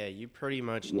 isn't it? Yeah, you pretty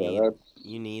much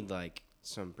need like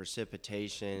some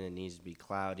precipitation. It needs to be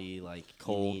cloudy, like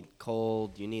cold. You need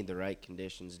cold. You need the right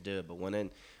conditions to do it. But when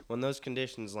those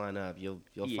conditions line up, you'll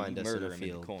find us in a field.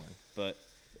 In the corn. But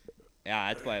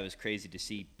yeah, that's why it was crazy to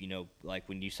see, you know, like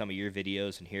when some of your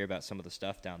videos and hear about some of the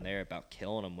stuff down there about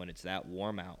killing them when it's that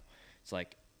warm out. It's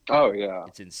like, oh yeah,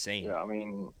 it's insane. Yeah, I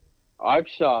mean, we've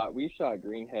shot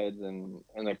greenheads in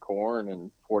the corn in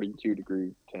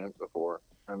 42-degree temp before.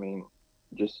 I mean,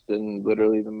 just in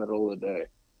literally the middle of the day.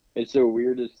 It's the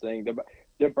weirdest thing.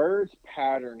 The bird's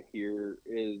pattern here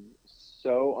is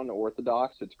so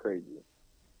unorthodox. It's crazy.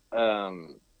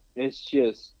 It's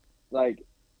just like,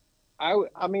 I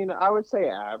would say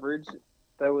average.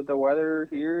 The weather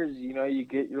here is, you know, you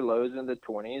get your lows in the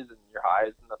 20s and your your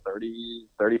highs in the 30,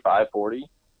 35, 40.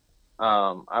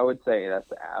 I would say that's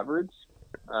the average.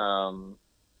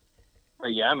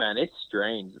 But yeah, man, it's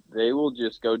strange. They will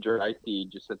just go dry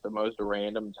feed just at the most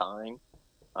random time.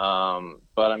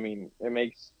 But I mean, it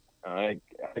makes, I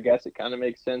guess it kind of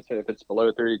makes sense if it's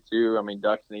below 32. I mean,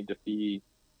 ducks need to feed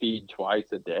twice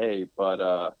a day,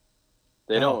 but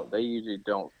they usually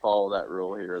don't follow that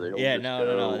rule here. They'll just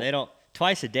no. They don't.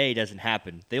 Twice a day doesn't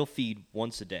happen. They'll feed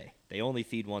once a day. They only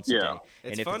feed once a day.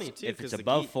 It's and funny too. If it's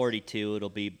above 42, it'll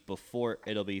be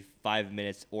 5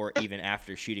 minutes or even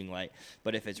after shooting light.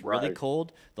 But if it's really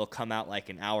cold, they'll come out like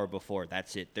an hour before.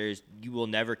 That's it. You will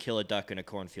never kill a duck in a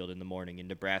cornfield in the morning in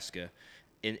Nebraska.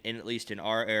 In at least in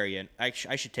our area, and I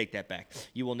should take that back.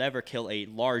 You will never kill a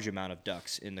large amount of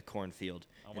ducks in the cornfield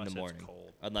in the morning,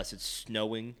 unless it's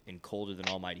snowing and colder than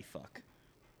almighty fuck.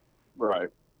 Right.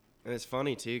 And it's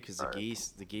funny too because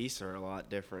the geese are a lot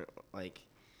different. Like,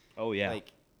 oh yeah,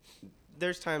 like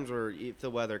there's times where if the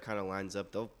weather kind of lines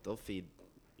up, they'll feed,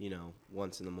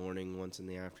 once in the morning, once in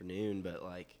the afternoon. But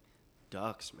like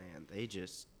ducks, man,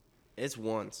 it's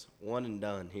one and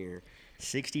done here.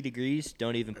 60 degrees,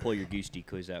 don't even pull your goose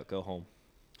decoys out. Go home.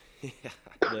 Yeah.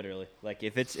 Literally. Like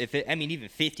even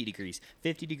 50 degrees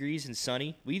and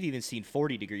sunny. We've even seen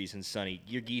 40 degrees and sunny.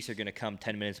 Your geese are going to come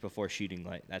 10 minutes before shooting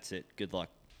light. That's it. Good luck.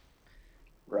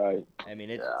 Right. I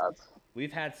mean,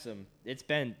 we've had some,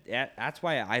 that's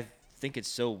why I think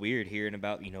it's so weird hearing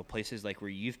about, places like where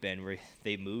you've been, where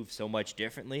they move so much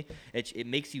differently. It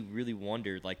makes you really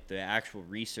wonder, like, the actual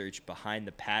research behind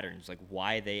the patterns, like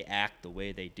why they act the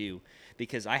way they do.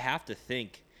 Because I have to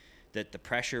think that the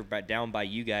pressure down by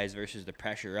you guys versus the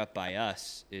pressure up by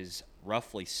us is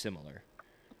roughly similar.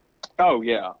 Oh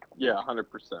yeah, 100%.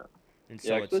 And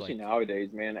so it's especially nowadays,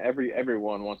 man.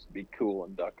 Everyone wants to be cool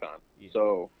and duck hunt. Yeah.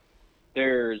 So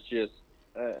there's just,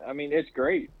 I mean, it's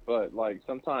great, but like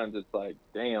sometimes it's like,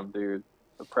 damn, dude,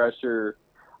 the pressure.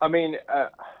 I mean,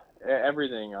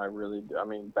 everything. I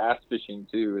mean, bass fishing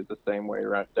too is the same way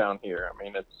right down here. I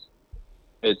mean,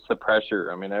 it's the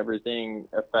pressure. I mean, everything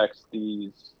affects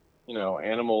these,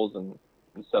 animals and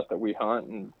stuff that we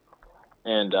hunt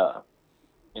and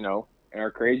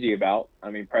are crazy about.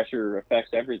 I mean, pressure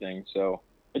affects everything, so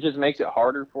it just makes it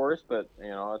harder for us. But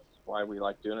that's why we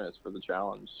like doing it. It's for the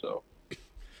challenge. So,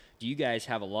 do you guys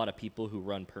have a lot of people who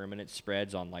run permanent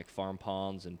spreads on like farm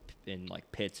ponds and in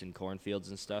like pits and cornfields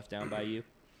and stuff down by you?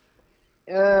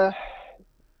 I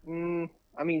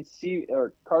mean,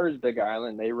 Carter's Big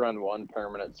Island, they run one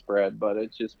permanent spread, but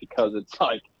it's just because it's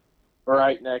like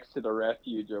right next to the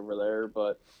refuge over there.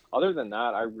 But other than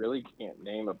that, I really can't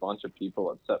name a bunch of people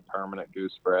that set permanent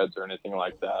goose spreads or anything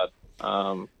like that.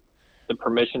 The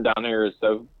permission down here is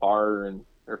so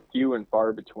few and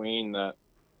far between that,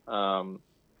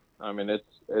 I mean,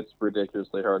 it's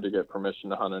ridiculously hard to get permission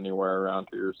to hunt anywhere around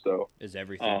here. So is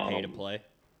everything pay to play?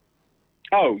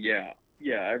 Oh yeah,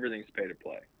 everything's pay to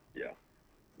play. Yeah.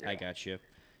 I got you.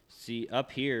 See,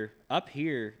 up here,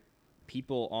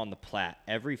 people on the Platte,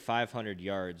 every 500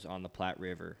 yards on the Platte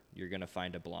River, you're going to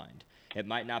find a blind. It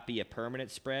might not be a permanent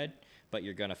spread, but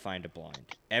you're going to find a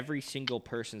blind. Every single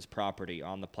person's property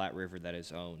on the Platte River that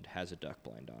is owned has a duck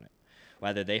blind on it.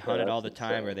 Whether they hunt it all the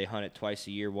time or they hunt it twice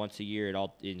a year, once a year,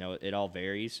 it all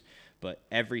varies. But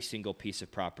every single piece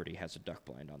of property has a duck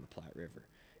blind on the Platte River.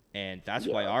 And that's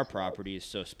why our property is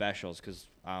so special, is because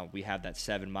we have that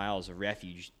 7 miles of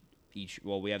refuge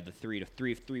we have the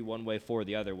three one way, 4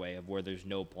 the other way, of where there's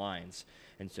no blinds.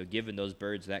 And so giving those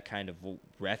birds that kind of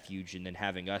refuge and then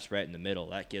having us right in the middle,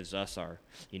 that gives us our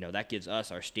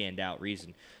standout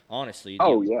reason. Honestly,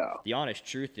 the honest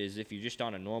truth is, if you're just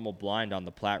on a normal blind on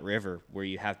the Platte River where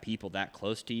you have people that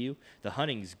close to you, the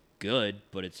hunting's good,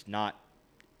 but it's not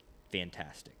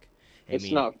fantastic.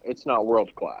 It's not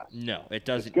world class. No, it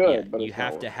doesn't. It's good, but you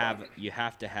have to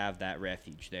have that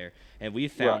refuge there. And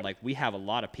we've found like we have a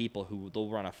lot of people who they'll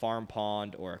run a farm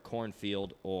pond or a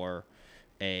cornfield or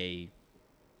a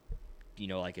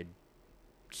like a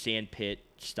sand pit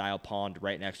style pond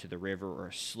right next to the river or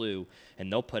a slough,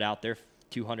 and they'll put out their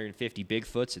 250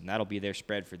 Bigfoots, and that'll be their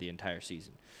spread for the entire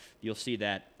season. You'll see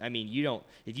that. I mean,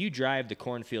 if you drive the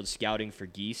cornfield scouting for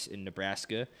geese in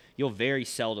Nebraska, you'll very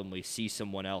seldomly see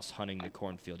someone else hunting the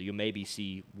cornfield. You'll maybe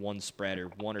see one spread or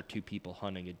 1 or 2 people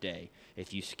hunting a day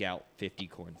if you scout 50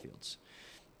 cornfields.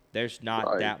 There's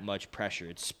not that much pressure.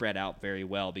 It's spread out very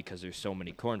well because there's so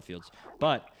many cornfields.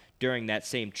 But during that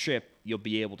same trip, you'll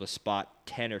be able to spot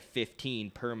 10 or 15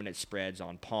 permanent spreads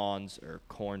on ponds or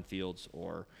cornfields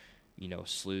or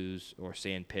sloughs or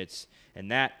sand pits,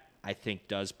 and that, I think,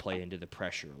 does play into the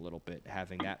pressure a little bit,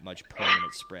 having that much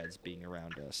permanent spreads being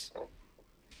around us.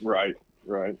 Right.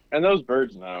 Right. And those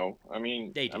birds know. I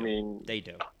mean, They do. I mean, They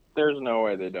do. there's no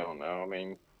way they don't know. I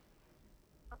mean,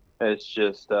 it's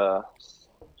just the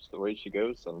way she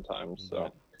goes sometimes.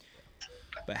 So.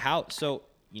 But how? So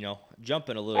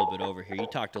jumping a little bit over here, you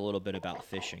talked a little bit about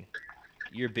fishing.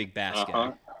 You're a big bass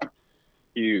guy.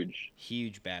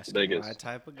 Huge Bass guy. biggest. My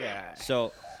type of guy.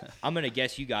 So I'm gonna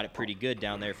guess you got it pretty good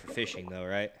down there for fishing, though,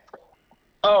 right?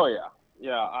 Oh yeah.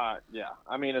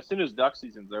 I mean, as soon as duck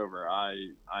season's over, I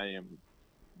am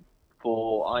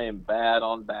full. I am bad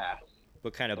on bass.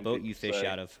 What kind of Some boat you people fish say.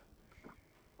 out of?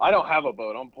 I don't have a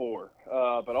boat. I'm poor.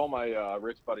 But all my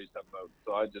rich buddies have boats,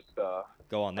 so I just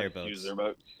Go on I their just use boats. their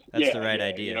boats. That's Yeah, the right yeah,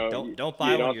 idea. you know, Don't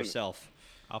buy don't one have to- yourself.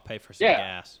 I'll pay for some Yeah.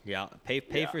 gas. Yeah, pay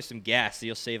Yeah. for some gas.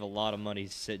 You'll save a lot of money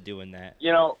doing that.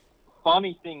 You know,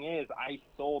 funny thing is, I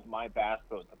sold my bass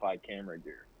boat to buy camera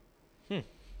gear.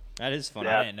 That is fun.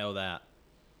 Yeah. I didn't know that.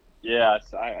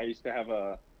 Yes, I used to have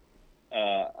a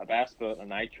bass boat, a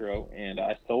nitro, and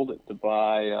I sold it to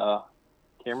buy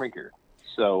camera gear.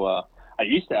 So I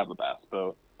used to have a bass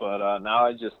boat, but now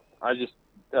I just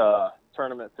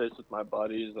tournament fish with my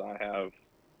buddies. I have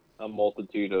a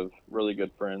multitude of really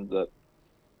good friends that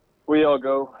we all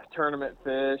go tournament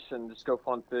fish and just go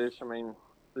fun fish. I mean,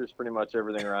 there's pretty much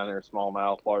everything around here: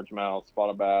 smallmouth, largemouth,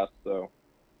 spotted bass. So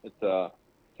it's a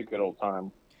good old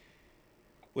time.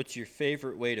 What's your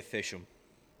favorite way to fish them?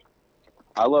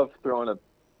 I love throwing a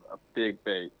big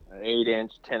bait, an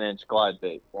 8-inch, 10-inch glide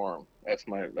bait for them. That's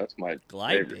my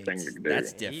Glide favorite thing baits. to do.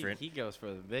 That's different. He goes for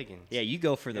the big ones. Yeah, you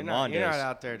go for the You're not Mondos.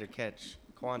 out there to catch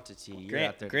quantity. You're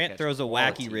out there to Grant catch throws a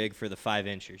quality. wacky rig for the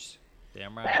 5-inchers.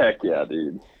 Damn right. Heck yeah,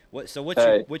 dude. What's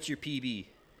Hey. what's your PB?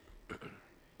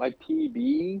 My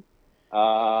PB,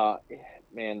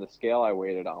 man, the scale I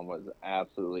weighted on was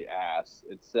absolutely ass.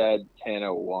 It said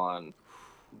 1001,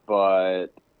 but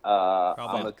I'm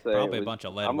Probably, gonna say probably it a was, bunch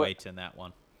of lead weights in that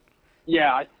one.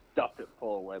 Yeah, I stuffed it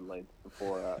full of lead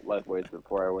weights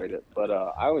before I weighed it. But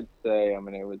I would say, I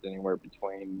mean, it was anywhere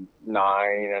between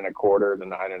 9.25 to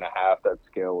 9.5. That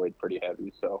scale weighed pretty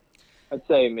heavy, so I'd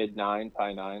say mid-9s,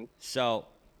 high 9s. So,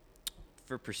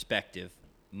 for perspective,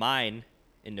 mine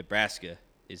in Nebraska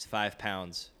is 5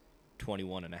 pounds,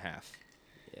 21.5.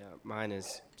 Yeah, mine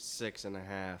is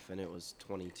 6.5, and it was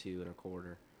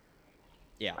 22.25.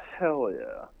 Yeah. Hell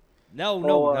yeah. No,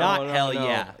 Well, not no, hell no.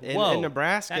 yeah. In Whoa,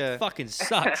 Nebraska- that fucking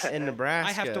sucks. In Nebraska,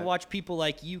 I have to watch people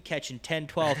like you catching 10,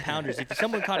 12 pounders. If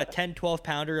someone caught a 10, 12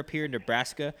 pounder up here in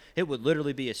Nebraska, it would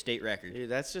literally be a state record. Dude,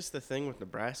 that's just the thing with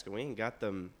Nebraska. We ain't got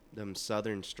them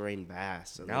southern strain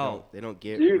bass, so No. they don't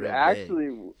get Dude, real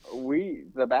actually,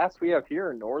 the bass we have here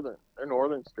are northern. They're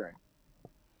northern strain.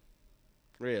 big.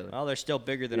 Really. Well, they're still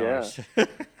bigger than Yeah. ours.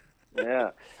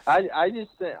 Yeah, I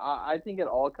just think I think it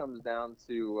all comes down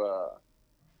to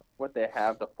what they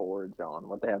have to forage on,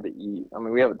 what they have to eat. I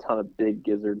mean, we have a ton of big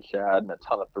gizzard shad and a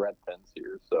ton of thread fins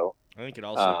here, so I think it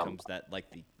also comes that like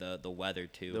the weather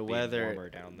too. The being weather, warmer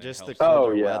down there just the helps.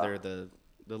 colder yeah. weather,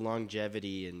 the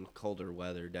longevity and colder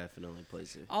weather definitely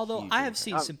plays a Although huge I have impact.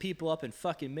 seen some people up in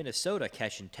fucking Minnesota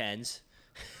catching 10s.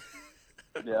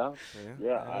 yeah.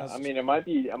 Yeah. I mean, it might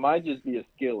just be a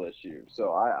skill issue.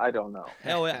 So I don't know.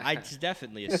 Hell, it's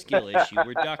definitely a skill issue.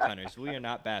 We're duck hunters. We are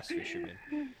not bass fishermen.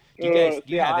 Do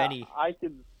you have any?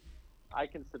 I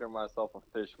consider myself a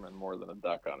fisherman more than a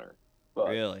duck hunter. But,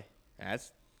 Really?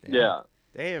 That's Yeah.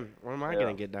 Damn, when am I Yeah.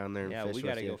 gonna get down there and Yeah, fish we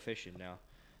with gotta you? go fishing now.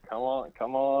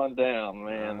 Come on down,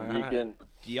 man. You Alright. can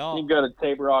Do y'all? you can go to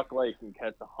Table Rock Lake and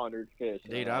catch 100 fish.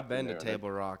 in Dude, an I've been to afternoon.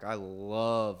 Table Rock. I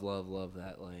love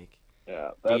that lake.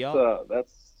 Yeah, y'all-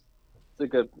 that's it's a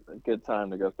good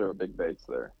time to go throw big baits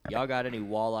there. Y'all got any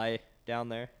walleye down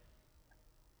there?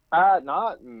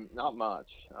 Not much.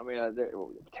 I mean,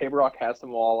 Table Rock has some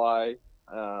walleye,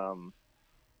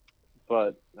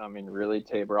 but I mean, really,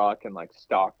 Table Rock and like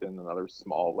Stockton, another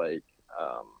small lake.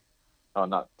 Oh,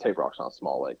 not Table Rock's not a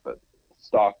small lake, but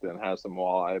Stockton has some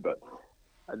walleye, but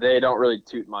they don't really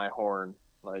toot my horn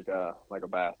like a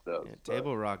bass does. Yeah, but-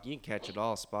 Table Rock, you can catch it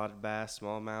all: spotted bass,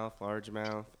 smallmouth,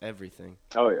 largemouth, everything.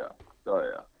 Oh yeah.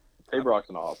 Table Rock's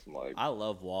an awesome lake. I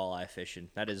love walleye fishing.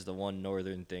 That is the one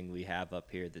northern thing we have up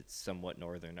here that's somewhat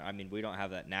northern. I mean, we don't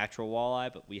have that natural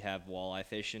walleye, but we have walleye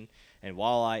fishing, and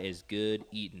walleye is good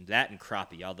eating. That and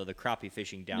crappie, although the crappie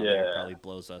fishing down there Yeah. probably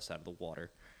blows us out of the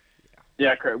water.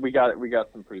 Yeah, we got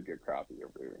some pretty good crappie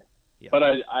over here. Yeah. But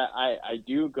I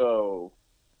do go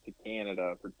to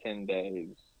Canada for 10 days,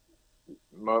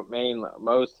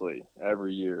 mostly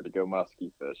every year to go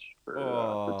muskie fish for 10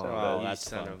 Oh, days. that's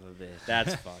son fun. of a bitch.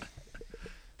 That's fun.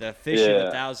 The fishing Yeah.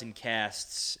 1,000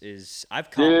 casts is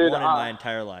I've caught Dude, one in my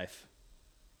entire life.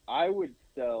 I would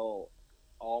sell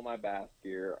all my bass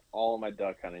gear, all of my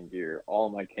duck hunting gear, all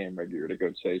of my camera gear to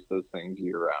go chase those things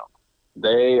year round.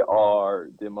 They are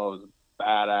the most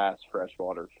badass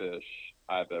freshwater fish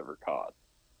I've ever caught.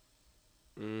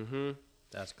 Mm-hmm.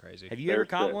 That's crazy. Have you They're ever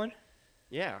caught sick. one?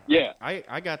 Yeah. Yeah.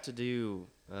 I got to do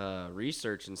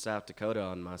research in South Dakota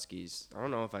on muskies. I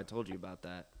don't know if I told you about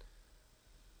that.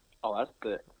 Oh, that's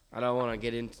sick. I don't want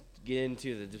to get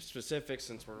into the specifics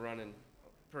since we're running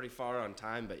pretty far on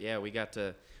time, but yeah, we got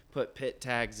to put pit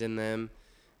tags in them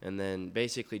and then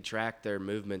basically track their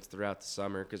movements throughout the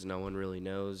summer because no one really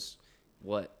knows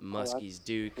what muskies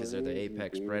do because they're the crazy,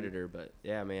 apex dude. predator. But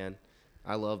yeah, man,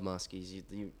 I love muskies.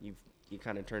 You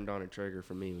kind of turned on a trigger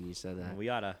for me when you said that. We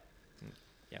oughta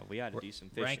do some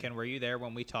fishing. Rankin, were you there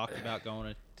when we talked about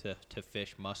going to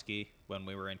fish muskie when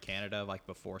we were in Canada, like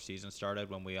before season started,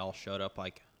 when we all showed up?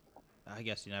 Like, I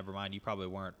guess never mind, you probably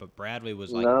weren't, but Bradley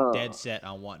was like No. dead set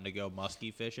on wanting to go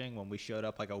muskie fishing when we showed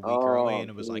up like a week Oh, early and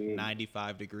it was like dude.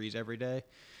 95 degrees every day.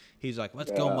 He's like,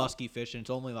 let's go Yeah. muskie fishing. It's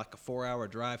only like a 4-hour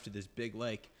drive to this big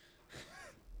lake.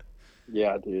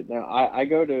 Yeah, dude. Now I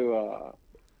go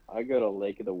to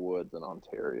Lake of the Woods in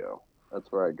Ontario. That's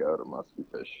where I go to muskie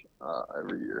fish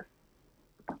every year.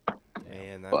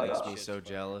 Man, that But, makes me so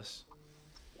jealous.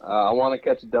 I want to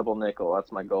catch a double nickel.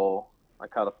 That's my goal. I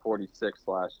caught a 46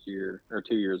 last year or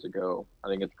 2 years ago. I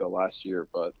didn't get to go last year,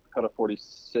 but I caught a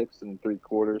 46 and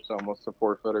 3/4, so almost a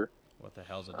 4-footer. What the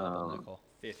hell's a double nickel?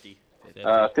 50.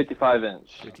 55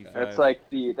 inch. 55. It's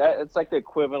like the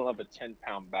equivalent of a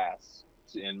 10-pound bass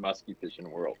in muskie fishing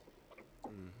world.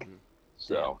 Mm-hmm.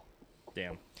 So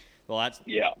Damn. Well,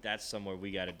 yeah, that's somewhere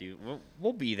we got to do.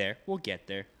 We'll be there. We'll get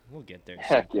there.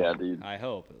 heck yeah, dude. I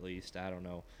hope, at least. I don't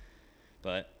know.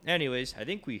 But anyways, I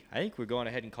think we're going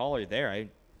ahead and call her there. I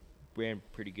ran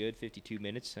pretty good, 52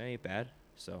 minutes. That ain't bad.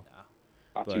 So,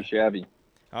 Not but- too shabby.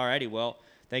 alrighty. Well,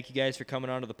 thank you guys for coming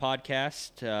on to the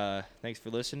podcast. Thanks for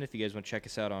listening. If you guys want to check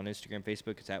us out on Instagram,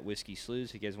 Facebook, it's at Whiskey Slews.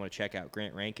 If you guys want to check out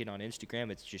Grant Renken on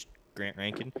Instagram, it's just Grant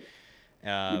Renken.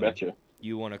 You betcha.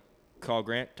 You want to call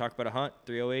Grant, talk about a hunt,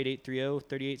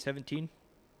 308-830-3817?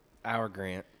 Our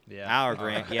Grant. Yeah. Our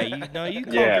Grant. Yeah, you call Yeah,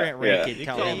 Grant yeah. Renken. You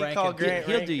Tell call him. Rankin. He'll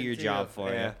do Rankin your too. job for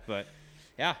Yeah. you. But,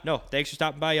 yeah, no, thanks for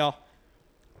stopping by, y'all.